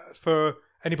exciting for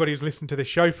anybody who's listened to this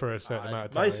show for a certain amount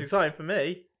of time. Most exciting for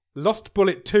me. Lost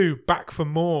Bullet 2, Back for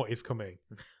More is coming.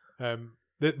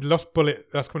 The Lost Bullet,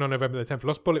 that's coming on November the 10th.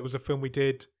 Lost Bullet was a film we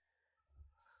did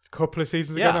a couple of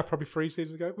seasons ago now, probably 3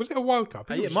 seasons ago. Was it a wild card?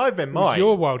 It might have been It was mine.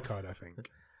 your wild card, I think.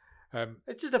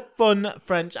 It's just a fun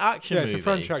French action movie. It's a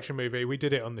French action movie. We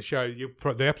did it on the show.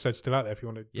 The episode's still out there if you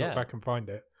want to look back and find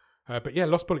it. But yeah,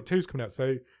 Lost Bullet 2 is coming out.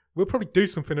 So we'll probably do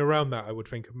something around that, I would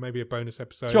think. Maybe a bonus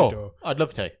episode. Sure, I'd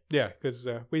love to. Yeah, because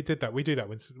we did that. We do that.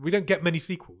 We don't get many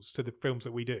sequels to the films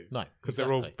that we do. No, because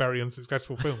they're all very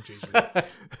unsuccessful films usually. But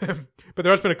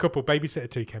there has been a couple. Babysitter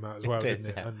 2 came out as well, didn't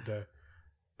it? And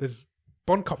there's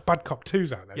Bad Cop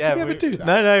 2's out there. Yeah, did we ever do that?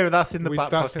 No, that's in the back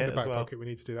that's pocket. in the back as well. pocket. We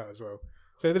need to do that as well.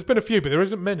 So there's been a few, but there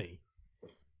isn't many.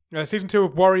 Season 2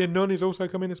 of Warrior Nun is also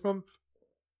coming this month.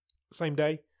 Same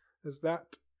day as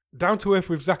that. Down to Earth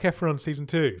with Zac Efron season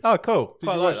 2. Oh, cool. Did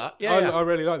Quite you like watch- that. Yeah, I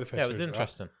really like the first. Yeah, it was series of that.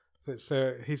 interesting.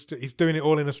 So it's he's doing it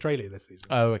all in Australia this season.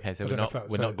 Oh, okay. So I we're don't know if not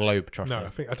that's we're a- not globe trotting. No,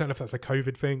 I don't know if that's a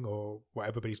COVID thing or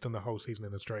whatever, but he's done the whole season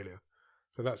in Australia.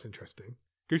 So that's interesting.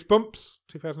 Goosebumps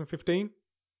 2015.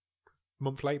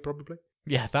 Month late, probably.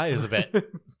 Yeah, that is a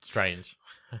bit strange.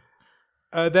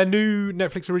 Their new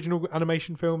Netflix original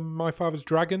animation film, My Father's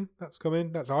Dragon, that's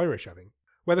coming. That's Irish, I think.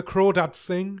 Where the Crawdads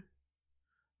Sing.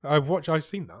 I've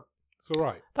seen that. It's all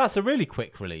right. That's a really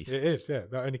quick release. It is, yeah.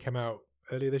 That only came out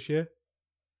earlier this year.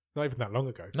 Not even that long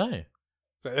ago. No.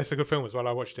 So it's a good film as well.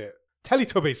 I watched it.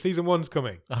 Teletubbies season 1's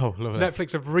coming. Oh, lovely.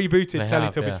 Netflix have rebooted They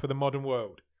Teletubbies have, yeah. for the modern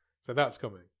world. So that's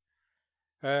coming.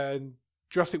 And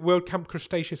Jurassic World Camp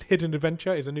Cretaceous Hidden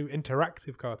Adventure is a new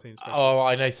interactive cartoon special. Oh,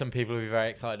 I know some people will be very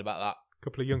excited about that. A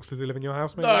couple of youngsters who live in your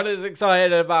house, maybe. Not as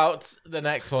excited about the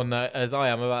next one as I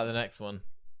am about the next one.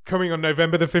 Coming on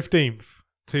November the 15th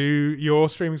to your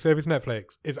streaming service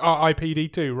Netflix is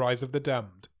RIPD 2 Rise of the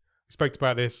Damned. We spoke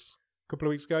about this a couple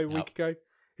of weeks ago, a week ago.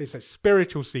 It's a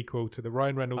spiritual sequel to the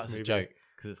Ryan Reynolds That's movie. a joke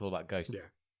because it's all about ghosts. Yeah.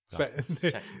 Oh,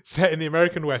 Set in the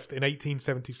American West in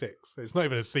 1876. So it's not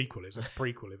even a sequel, it's a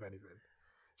prequel, if anything.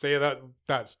 So yeah,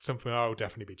 that's something I'll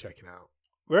definitely be checking out.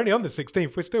 We're only on the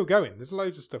 16th. We're still going. There's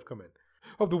loads of stuff coming.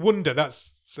 Oh, The Wonder.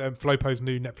 That's Flopo's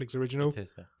new Netflix original. It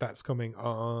is, yeah. That's coming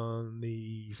on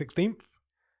the 16th.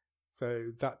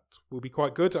 So that will be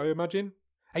quite good, I imagine.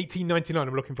 1899.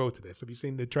 I'm looking forward to this. Have you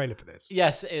seen the trailer for this?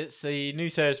 Yes, it's a new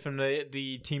series from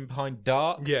the team behind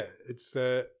Dark. Yeah, it's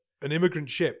an immigrant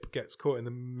ship gets caught in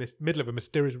the middle of a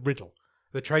mysterious riddle.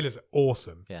 The trailer's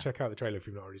awesome. Yeah. Check out the trailer if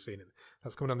you've not already seen it.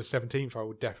 That's coming on the 17th. I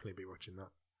will definitely be watching that.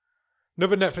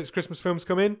 Another Netflix Christmas film's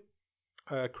come in.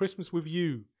 Christmas with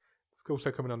You. It's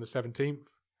also coming on the 17th.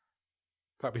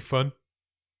 That'd be fun.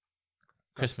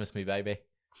 Christmas Me Baby.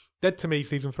 Dead to Me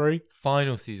season 3.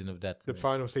 Final season of Dead to The Me.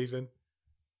 final season.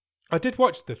 I did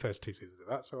watch the first 2 seasons of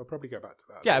that, so I'll probably go back to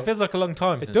that. as Yeah, well. it feels like a long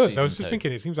time It since does. I season was just 2.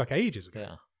 thinking, it seems like ages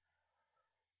ago.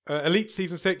 Yeah. Elite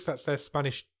season 6. That's their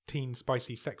Spanish teen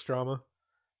spicy sex drama.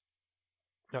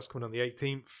 That's coming on the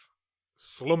 18th.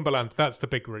 Slumberland. That's the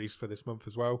big release for this month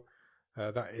as well.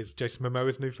 That is Jason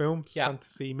Momoa's new film. Yeah.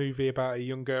 Fantasy movie about a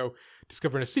young girl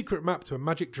discovering a secret map to a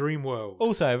magic dream world.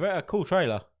 Also, a cool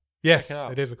trailer. yes, check it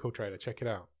out. it is a cool trailer. Check it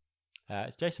out.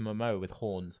 It's Jason Momoa with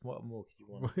horns. What more could you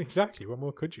want? Exactly. What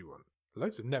more could you want?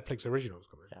 Loads of Netflix originals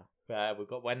coming. Yeah. We've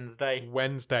got Wednesday.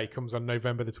 Wednesday comes on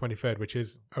November the 23rd, which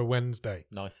is a Wednesday.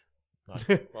 Nice.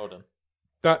 Well done.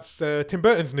 That's Tim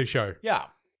Burton's new show. Yeah.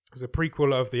 It's a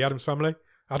prequel of the Addams Family.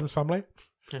 Addams Family?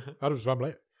 Addams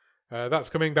Family. That's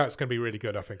coming. That's going to be really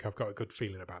good, I think. I've got a good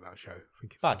feeling about that show. I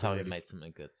think it's That gonna time be it really made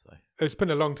something good, so. It's been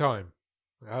a long time.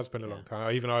 It has been a long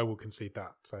time. Even I will concede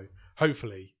that. So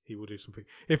hopefully he will do something.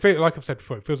 Like I've said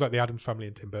before, it feels like the Addams Family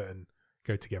and Tim Burton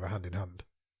go together hand in hand.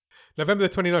 November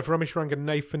the 29th, Ramesh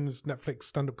Ranganathan's Netflix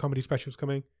stand-up comedy special's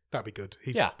coming. That'd be good.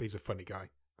 He's a funny guy.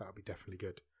 That'll be definitely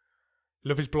good.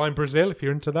 Love is Blind Brazil, if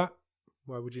you're into that.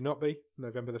 Why would you not be?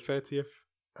 November the 30th.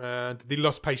 And The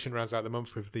Lost Patient rounds out the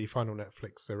month with the final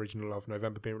Netflix original of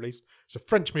November being released. It's a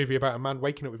French movie about a man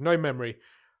waking up with no memory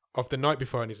of the night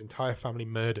before and his entire family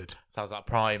murdered. Sounds like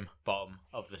prime bottom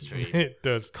of the stream. It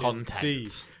does. Content.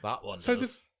 Indeed. That one So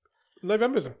does.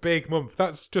 November's a big month.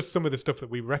 That's just some of the stuff that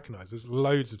we recognise. There's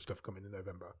loads of stuff coming in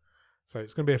November. So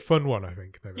it's going to be a fun one, I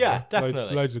think. November. Yeah,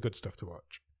 definitely. Loads of good stuff to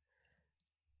watch.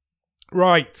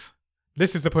 Right.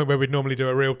 This is the point where we'd normally do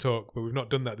a real talk, but we've not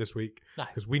done that this week No.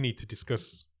 because we need to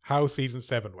discuss how season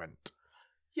 7 went.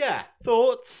 Yeah.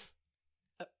 Thoughts?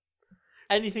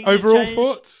 Anything Overall you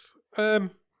thoughts? I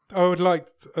would like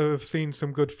to have seen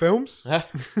some good films.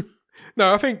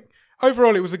 No, I think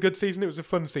overall it was a good season. It was a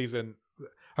fun season.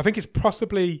 I think it's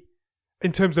possibly,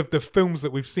 in terms of the films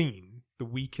that we've seen, the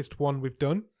weakest one we've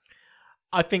done.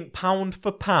 I think pound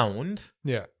for pound,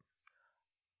 Yeah.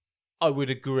 I would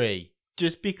agree.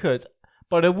 Just because,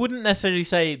 but I wouldn't necessarily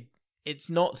say it's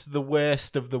not the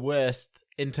worst of the worst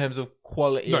in terms of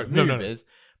quality of No. movies,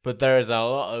 but there is a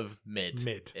lot of mid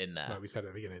in there. Like we said at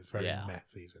the beginning, it's a very Yeah. meh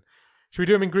season. Should we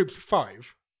do them in groups of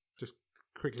 5? Just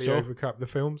quickly Sure. overcap the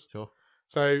films. Sure.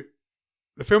 So,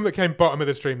 the film that came bottom of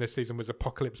the stream this season was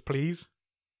Apocalypse Please.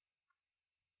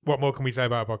 What more can we say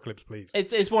about Apocalypse Please?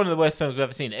 It's one of the worst films we've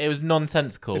ever seen. It was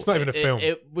nonsensical. It's not even a film.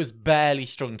 It was barely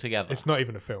strung together. It's not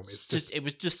even a film. It's just it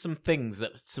was just some things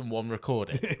that someone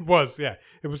recorded. it was, yeah.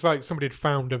 It was like somebody had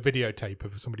found a videotape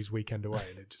of somebody's weekend away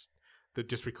and they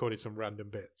just recorded some random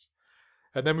bits.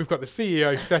 And then we've got The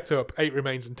CEO, Set Up, 8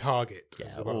 Remains and Target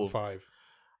as the bottom 5.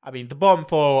 I mean, the bottom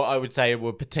 4, I would say,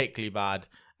 were particularly bad.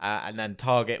 And then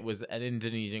Target was an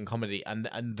Indonesian comedy. And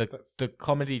the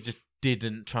comedy just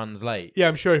didn't translate. Yeah,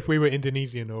 I'm sure if we were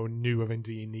Indonesian or knew of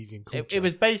Indonesian culture, It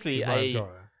was basically we might have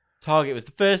got there. Target was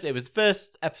the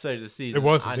first episode of the season. It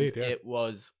was and indeed, yeah. It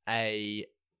was a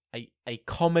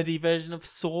comedy version of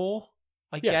Saw,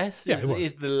 I guess. Yeah, it was.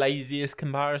 Is the laziest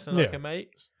comparison I can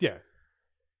make. Yeah.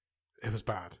 It was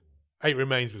bad. 8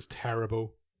 Remains was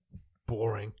terrible.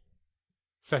 Boring.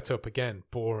 Set Up again,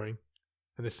 boring.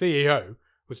 And the CEO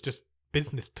was just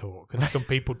business talk and some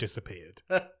people disappeared.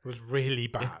 It was really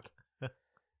bad.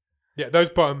 Yeah, the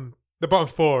bottom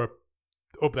 4 are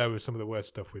up there with some of the worst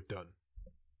stuff we've done.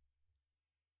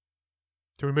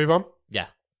 Can we move on? Yeah.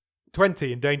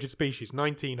 20, Endangered Species.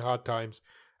 19, Hard Times.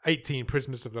 18,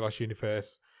 Prisoners of the Lost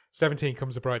Universe. 17,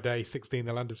 Comes a Bright Day. 16,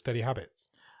 The Land of Steady Habits.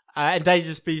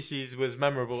 Endangered Species was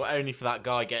memorable only for that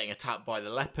guy getting attacked by the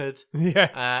leopard.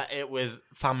 Yeah. It was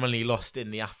family lost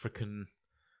in the African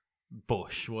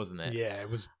bush, wasn't it? Yeah, it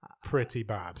was pretty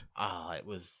bad. It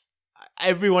was.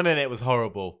 Everyone in it was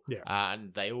horrible. Yeah.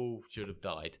 And they all should have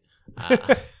died.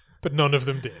 But none of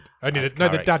them did. Only As the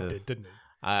dad characters. did, didn't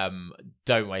he?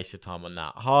 Don't waste your time on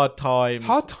that. Hard Times.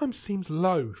 Hard Times seems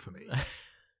low for me.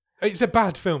 It's a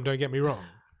bad film, don't get me wrong.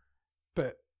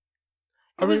 But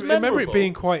I remember it memorable.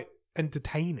 being quite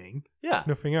entertaining. Yeah. If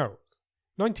nothing else.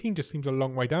 19 just seems a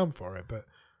long way down for it, but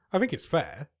I think it's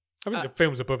fair. I think the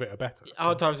films above it are better. So.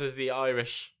 Hard Times is the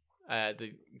Irish,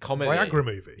 the comedy. Viagra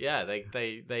movie. Yeah,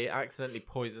 they accidentally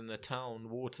poisoned the town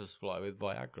water supply with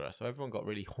Viagra, so everyone got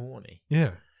really horny.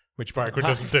 Yeah. Which Viagra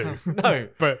doesn't do. No.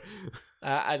 But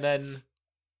And then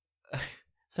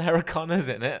Sarah Connor's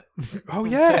in it. oh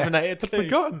yeah, Terminator I'd 2.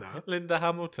 forgotten that. Linda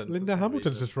Hamilton. for Linda some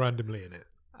Hamilton's reason. just randomly in it.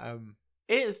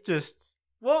 It's just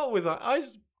what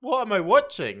am I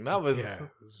watching? That was Yeah,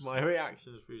 my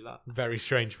reaction through that. very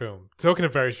strange film. Talking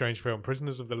of very strange film,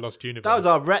 Prisoners of the Lost Universe. That was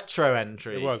our retro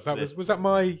entry. It was. That was that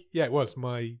my? Yeah, it was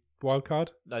my wild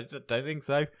card. I don't think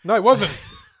so. No, it wasn't.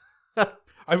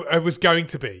 I was going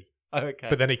to be, Okay.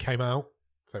 but then it came out,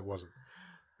 so it wasn't.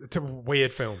 It's a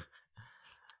weird film.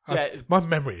 Yeah, My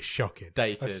memory is shocking.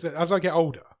 dated. As I get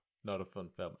older, Not a fun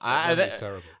film. my memory's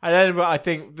terrible. And then, but I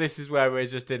think this is where we're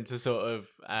just into sort of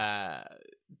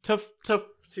tough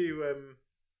to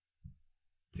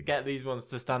get these ones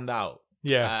to stand out.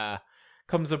 Yeah.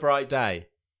 Comes a Bright Day.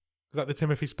 Was that the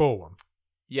Timothy Spall one?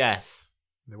 Yes,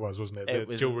 It was, wasn't it? It The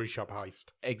was- jewellery shop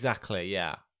heist. exactly.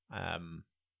 Yeah.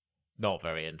 Not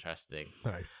very interesting.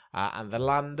 No. And The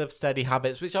Land of Steady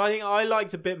Habits, which I think I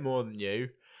liked a bit more than you.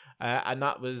 And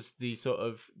that was the sort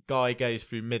of guy goes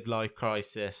through midlife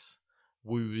crisis,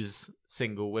 woos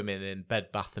single women in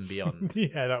Bed Bath and Beyond,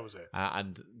 Yeah, that was it.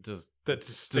 and does That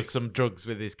does some drugs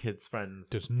with his kids' friends.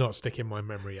 does not stick in my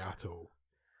memory at all.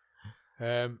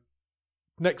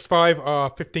 Next 5 are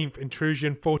 15th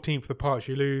Intrusion, 14th The Parts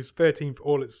You Lose, 13th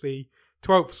All at Sea,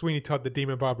 12th Sweeney Todd, The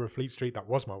Demon Barber of Fleet Street, that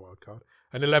was my wild card,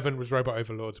 and 11 was Robot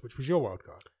Overlords, which was your wild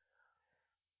card.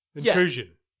 Yeah.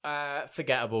 Intrusion,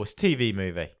 Forgettable. It's a TV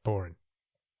movie. boring.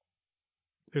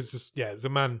 It was just, it was a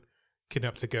man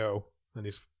kidnaps a girl and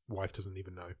his wife doesn't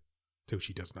even know till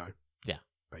she does know. Yeah.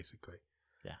 Basically.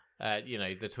 Yeah.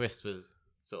 The twist was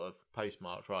sort of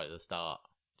postmarked right at the start.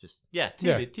 Just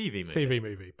TV movie. TV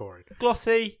movie, boring.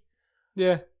 Glossy.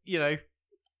 Yeah.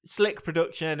 Slick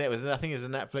production. I think it was a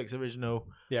Netflix original.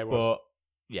 Yeah, it was.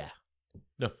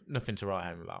 But nothing to write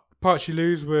home about. Parts You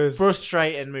Lose was...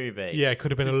 Frustrating movie. Yeah, it could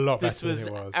have been a lot This better was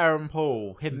than it was. Aaron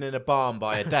Paul hidden in a barn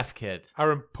by a deaf kid.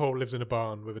 Aaron Paul lives in a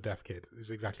barn with a deaf kid. Is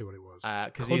exactly what it was.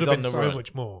 Because Could he's have on been the so run.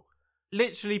 much more.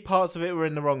 Literally, parts of it were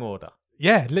in the wrong order.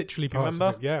 Yeah, literally Do you parts of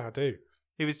remember? it. Yeah, I do.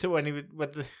 He was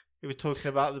he was talking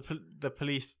about the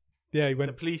police. Yeah, he The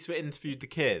went. police were interviewed the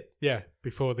kid. Yeah,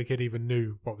 before the kid even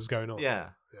knew what was going on. Yeah,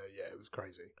 Yeah, it was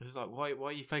crazy. it was like, why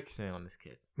are you focusing on this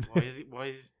kid?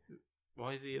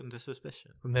 Why is he under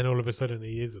suspicion? And then all of a sudden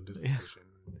he is under Yeah. suspicion.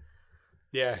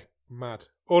 Yeah, mad.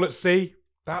 All at Sea.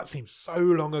 That seems so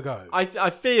long ago. I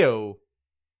feel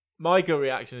my gut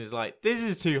reaction is like, this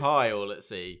is too high, All at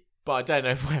Sea, but I don't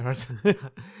know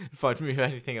if I'd move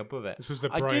anything above it. This was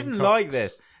the I Brian didn't Cox. like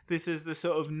this. This is the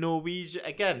sort of Norwegian.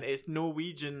 Again, it's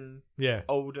Norwegian Yeah,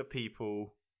 older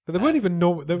people. but they weren't even. It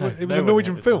was no a one in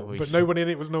Norwegian it was film, but Norwegian. no one in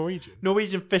it was Norwegian.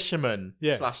 Norwegian fishermen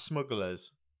Yeah. /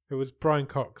 smugglers. It was Brian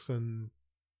Cox and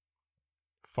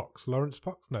Fox. Lawrence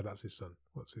Fox? No, that's his son.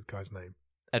 What's his guy's name?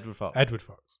 Edward Fox. Edward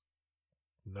Fox.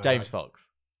 No, James Fox.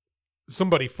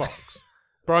 Somebody Fox.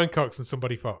 Brian Cox and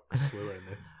somebody Fox were in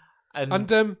this. And, And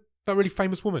that really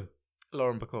famous woman,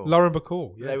 Lauren Bacall. Lauren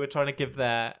Bacall. Yeah. They were trying to give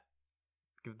their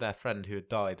friend who had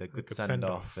died a good good send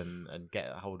off send-off. and get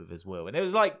a hold of his will. And it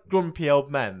was like grumpy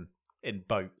old men in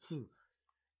boats.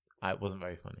 It wasn't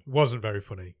very funny. It wasn't very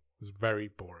funny. It was very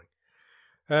boring.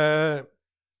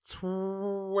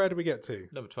 Where do we get to?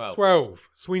 Number 12. 12.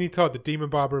 Sweeney Todd, The Demon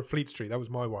Barber of Fleet Street. That was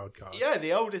my wild card. Yeah,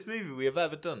 the oldest movie we have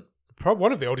ever done.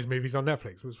 One of the oldest movies on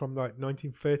Netflix. It was from like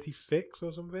 1936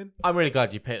 or something. I'm really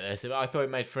glad you picked this. I thought it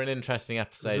made for an interesting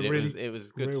episode. It was It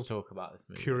was good real to talk about this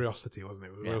movie. Curiosity, wasn't it?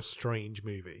 It was a Yeah. real strange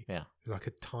movie. Yeah. Like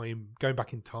a time, going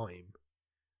back in time,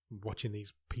 watching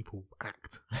these people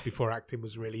act before acting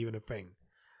was really even a thing.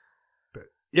 But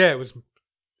yeah, it was.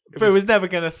 But it was never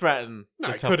going to threaten No,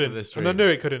 the it top couldn't. of the stream. And I knew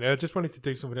it couldn't. I just wanted to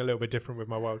do something a little bit different with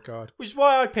my wild card. Which is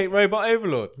why I picked Robot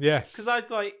Overlords. Yes. Because I was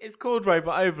like, it's called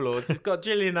Robot Overlords. It's got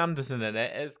Gillian Anderson in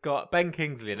it. It's got Ben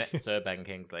Kingsley in it. Sir Ben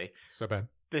Kingsley. So Ben.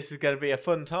 This is going to be a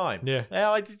fun time. Yeah.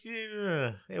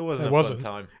 It wasn't It a wasn't.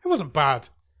 fun time. It wasn't bad.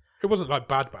 It wasn't like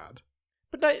bad.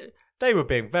 But they were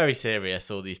being very serious,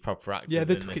 all these proper actors Yeah,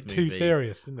 they in took this it too movie.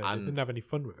 serious, didn't they? They And- didn't have any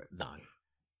fun with it. No.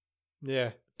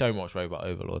 Yeah. Don't watch Robot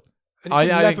Overlords. And I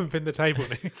it's think- 11th in the table,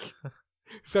 Nick.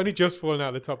 It's only just fallen out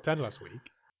of the top 10 last week.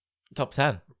 Top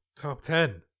 10. Top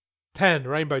 10. 10,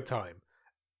 Rainbow Time.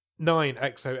 9,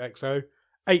 XOXO.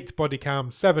 8, Body Cam.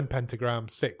 7, Pentagram.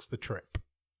 6, The Trip.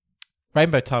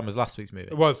 Rainbow Time was last week's movie.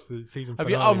 It was the season Have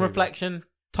finale. you, on movie. reflection,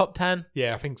 top 10?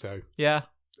 Yeah, I think so. Yeah.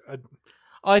 Uh,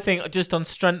 I think just on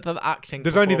strength of acting,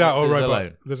 There's only that or performances Robot.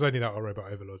 alone. There's only that or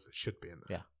Robot Overlords that should be in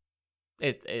there. Yeah.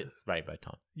 It's Rainbow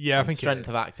Time. Yeah, I On think strength it is.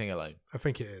 of acting alone, I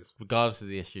think it is. regardless of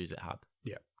the issues it had.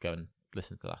 Yeah. Go and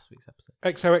listen to last week's episode.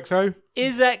 XOXO.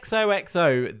 Is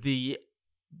XOXO the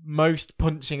most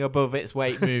punching above its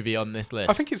weight movie on this list?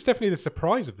 I think it's definitely the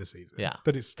surprise of the season. Yeah.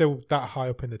 That it's still that high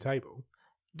up in the table.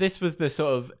 This was the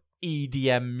sort of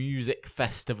EDM music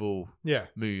festival Yeah.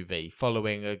 movie,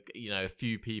 following a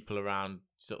few people around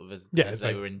sort of as as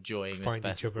they they were enjoying this find each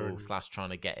festival other and- / trying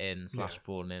to get in / Yeah.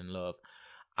 falling in love,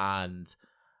 and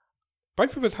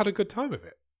Both of us had a good time with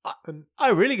it. And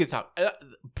a really good time,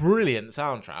 brilliant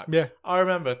soundtrack. yeah. I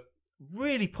remember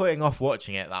really putting off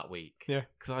watching it that week. Yeah.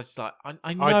 because I was just like, I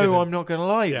didn't. know I'm not going to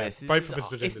like Yeah, this. both of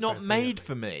us were doing It's the not same thing, I made think.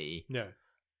 for me. Yeah.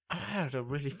 I had a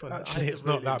really fun. Actually, I it's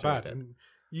not really that enjoyed bad. it. And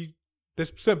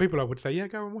there's certain people I would say, yeah,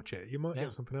 go and watch it. You might Yeah.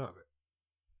 get something out of it.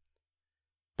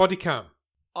 Body Cam.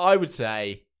 I would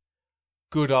say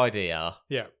good idea.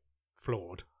 Yeah,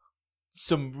 flawed.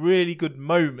 Some really good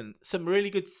moments, some really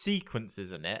good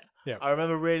sequences in it. Yeah. I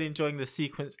remember really enjoying the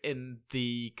sequence in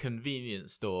the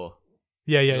convenience store.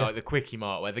 Yeah. Like the Quickie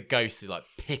Mart where the ghost is like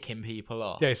picking people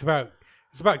off. Yeah, it's about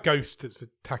Ghost that's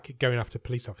going after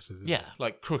police officers. Isn't Yeah, it?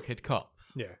 like crooked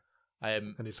cops. Yeah.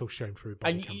 And it's all shown through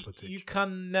body cam footage. you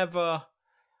can never.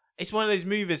 It's one of those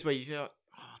movies where you know,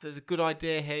 oh, there's a good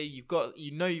idea here. You've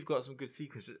got some good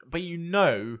sequences, but you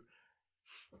know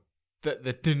that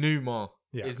the denouement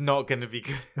is not going to be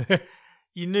good.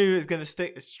 You knew it was going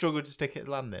to struggle to stick its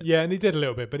landing. Yeah, and he did a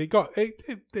little bit, but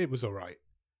it was all right.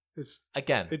 It's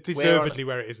deservedly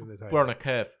where it is in the table. We're on a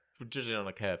curve. We're judging on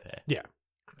a curve here. Yeah.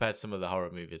 Compared to some of the horror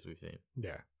movies we've seen.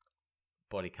 Yeah.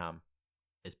 Body cam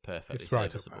is perfectly it's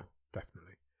right serviceable. up there,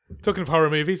 definitely. Talking of horror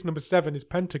movies, number 7 is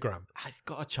Pentagram. It's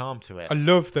got a charm to it. I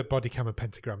love that Body Cam and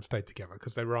Pentagram stayed together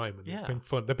because they rhyme and it's Yeah. been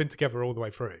fun. They've been together all the way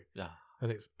through. Yeah.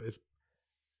 And it's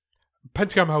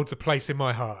Pentagram holds a place in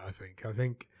my heart, I think. I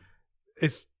think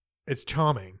it's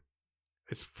charming.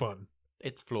 It's fun.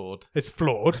 It's flawed. It's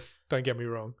flawed, don't get me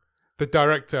wrong. The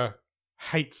director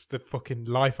hates the fucking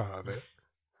life out of it,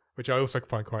 which I also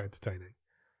find quite entertaining.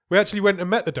 We actually went and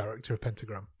met the director of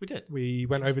Pentagram. We did. We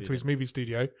went over to his movie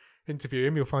studio, interview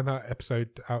him. You'll find that episode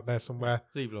out there somewhere.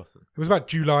 Steve Lawson. It was about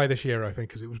July this year, I think,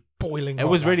 because it was boiling hot. It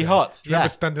was really day. hot. Do you remember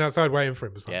standing outside waiting for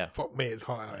him? It was like, Yeah. fuck me, it's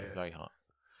hot out It was here. very hot.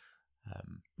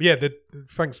 Yeah,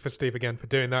 thanks for Steve again for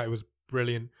doing that. It was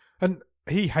brilliant. And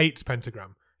he hates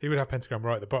Pentagram. He would have Pentagram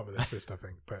right at the bottom of this list, I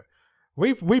think. But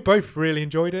we both really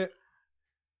enjoyed it.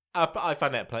 I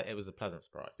found it was a pleasant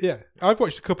surprise. Yeah, I've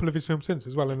watched a couple of his films since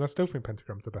as well, and I still think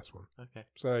Pentagram's the best one. Okay.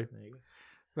 So There you go.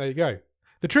 there you go.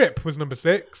 The Trip was number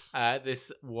 6.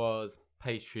 This was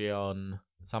Patreon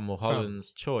Samuel Sam.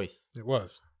 Holland's choice. It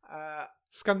was.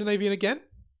 Scandinavian again?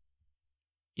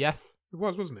 Yes. It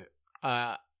was, wasn't it?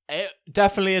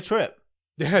 Definitely a trip.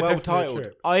 Yeah, Well definitely a titled.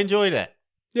 trip. I enjoyed it.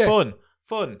 Yeah.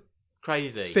 Fun.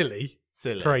 Crazy. Silly.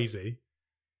 Crazy.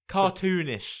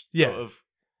 Cartoonish Yeah. sort of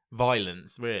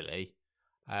violence, really.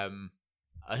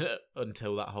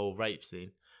 Until that whole rape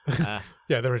scene. Yeah,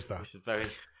 there is that. Which is very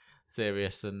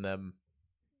serious and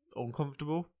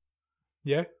uncomfortable.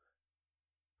 Yeah.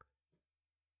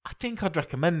 I think I'd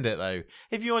recommend it though.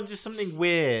 If you want just something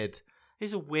weird.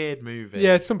 It's a weird movie.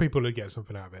 Yeah, some people would get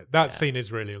something out of it. That Yeah. scene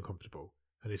is really uncomfortable,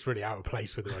 and it's really out of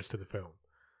place with the rest of the film.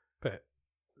 But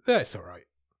that's all right.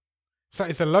 So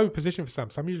it's a low position for Sam.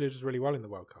 Sam usually does really well in the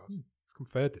wild cards. He's come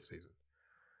third this season.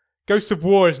 Ghost of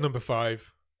War is number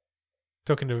 5.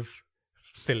 Talking of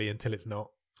silly until it's not.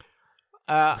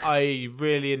 I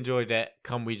really enjoyed it.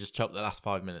 Can we just chop the last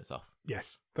 5 minutes off?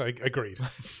 Yes, agreed.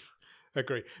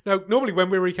 Agreed. Now, normally when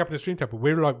we're recapping the Stream Table,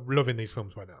 we're like loving these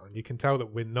films by now, and you can tell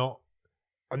that we're not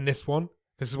on this one.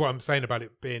 This is what I'm saying about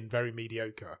it being very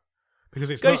mediocre. Because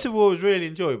it's Ghost of War was really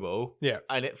enjoyable. Yeah.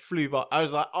 And it flew by. I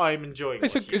was like, I'm enjoying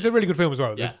it. It's a really good film as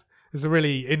well. Yeah. There's a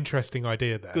really interesting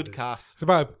idea there. Good It's cast.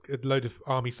 about a load of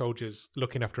army soldiers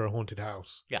looking after a haunted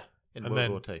house. Yeah. In And World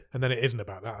War II. And then it isn't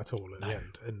about that at all at No. the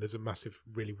end. And there's a massive,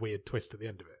 really weird twist at the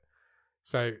end of it.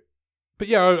 So, but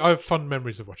yeah, I have fond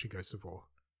memories of watching Ghost of War.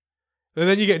 And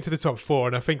then you get into the top 4,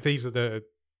 and I think these are the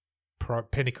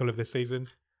pinnacle of this season.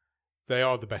 They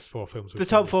are the best 4 films. The we've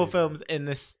top seen 4 this season. films in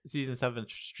this season 7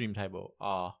 Stream Table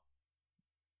are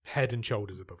Head and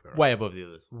shoulders above the rest. way above the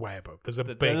others. Way above. There's a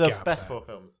They're big the gap best there. 4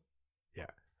 films. Yeah.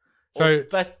 So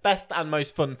So, best and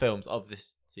most fun films of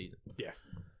this season. yes.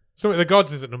 Something of the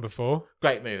Gods is at number 4.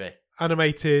 Great movie.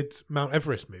 Animated Mount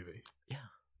Everest movie. Yeah.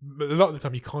 But a lot of the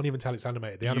time you can't even tell it's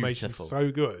animated. The animation's Beautiful.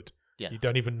 so good. Yeah. You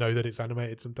don't even know that it's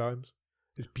animated sometimes.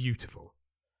 It's beautiful.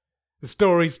 The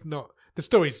story's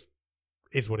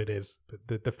is what it is,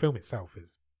 but the film itself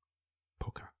is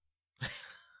pucker.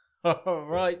 All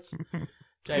right.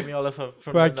 Jamie Oliver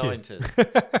from Thank the you.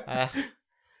 90s.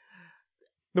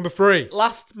 Number 3.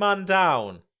 Last Man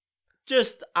Down.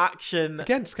 Just action,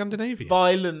 Again, Scandinavia.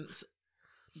 violent,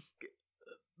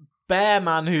 bear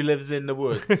man who lives in the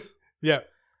woods. Yeah.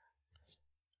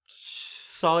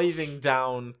 Scything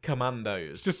down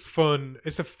commandos. It's just fun.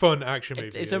 It's a fun action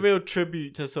movie. It's a real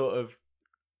tribute to sort of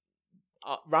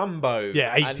Rambo.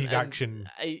 Yeah, and- 80s and- action.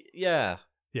 Yeah.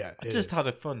 Yeah. I it just is. had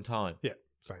a fun time. Yeah,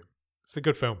 same. It's a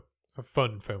good film. It's a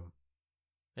fun film.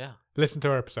 Yeah. Listen to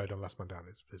our episode on Last Man Down.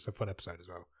 It's a fun episode as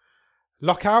well.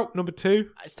 Lockout, number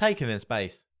 2. It's taken in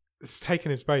space. It's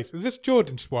taken in space. Was this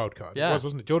Jordan's wild card? Yeah. It was,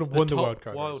 wasn't it? Jordan It's won the top wild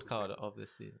card. wild card of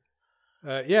this season.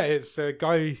 Yeah, it's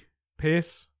Guy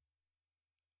Pearce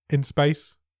in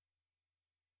space.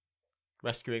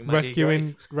 Rescuing Maggie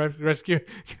Grace. Rescue.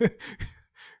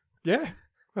 Yeah,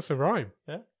 that's a rhyme.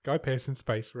 Yeah. Guy Pearce in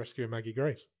space rescuing Maggie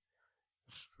Grace.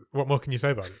 What more can you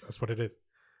say about it? That's what it is.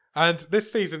 And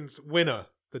this season's winner,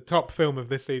 the top film of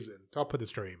this season, top of the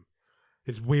stream,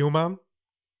 is Wheelman.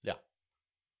 Yeah.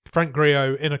 Frank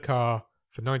Grillo in a car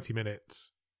for 90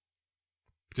 minutes,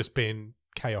 just being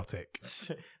chaotic.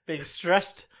 Being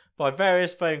stressed by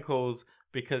various phone calls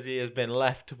because he has been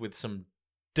left with some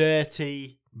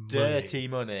dirty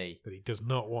money. That he does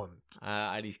not want.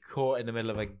 And he's caught in the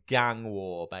middle of a gang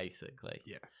war, basically.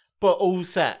 Yes. But all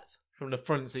set from the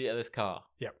front seat of this car.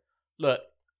 Yep. Look,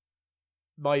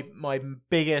 my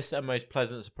biggest and most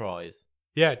pleasant surprise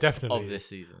Yeah, definitely. of this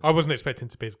season. I wasn't expecting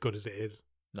it to be as good as it is.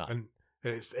 No. And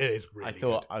it is really I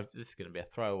thought good. this is going to be a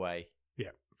throwaway,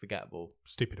 forgettable,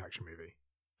 Stupid action movie.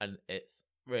 and it's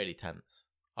really tense.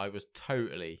 I was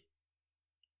totally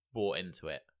bought into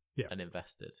it and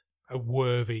invested. A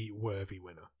worthy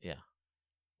winner.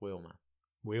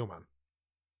 Wheelman.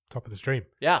 Top of the stream.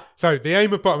 Yeah. So the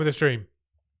aim of Bottom of the Stream,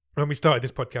 when we started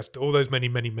this podcast all those many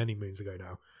moons ago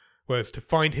now, was to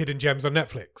find hidden gems on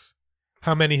Netflix.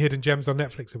 How many hidden gems on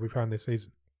Netflix have we found this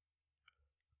season?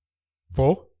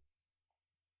 4?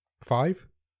 5?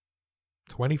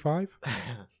 25?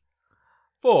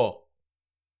 4.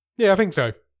 Yeah, I think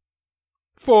so.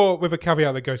 4 with a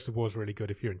caveat that Ghost of War is really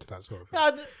good if you're into that sort of thing.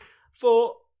 Yeah,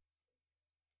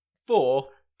 4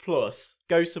 plus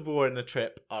Ghost of War and The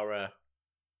Trip are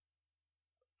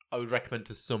I would recommend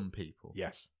to some people.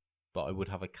 Yes. But I would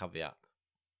have a caveat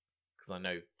because I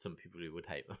know some people who would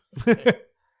hate them.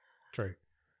 True.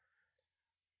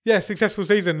 Yeah, successful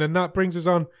season, and that brings us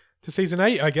on to season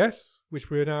 8, I guess, which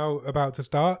we're now about to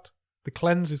start. The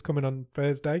Cleanse is coming on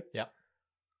Thursday. Yeah.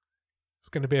 It's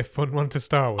going to be a fun one to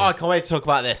start with. Oh, I can't wait to talk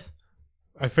about this.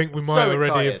 I think we might So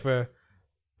already excited. have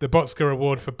the Botsker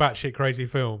Award for batshit crazy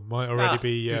film might already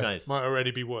be who knows? might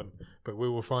already be won, but we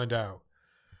will find out.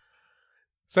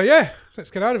 So yeah,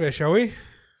 let's get out of here, shall we?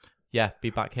 Yeah, be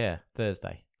back here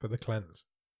Thursday. For The Cleanse.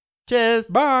 Cheers.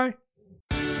 Bye.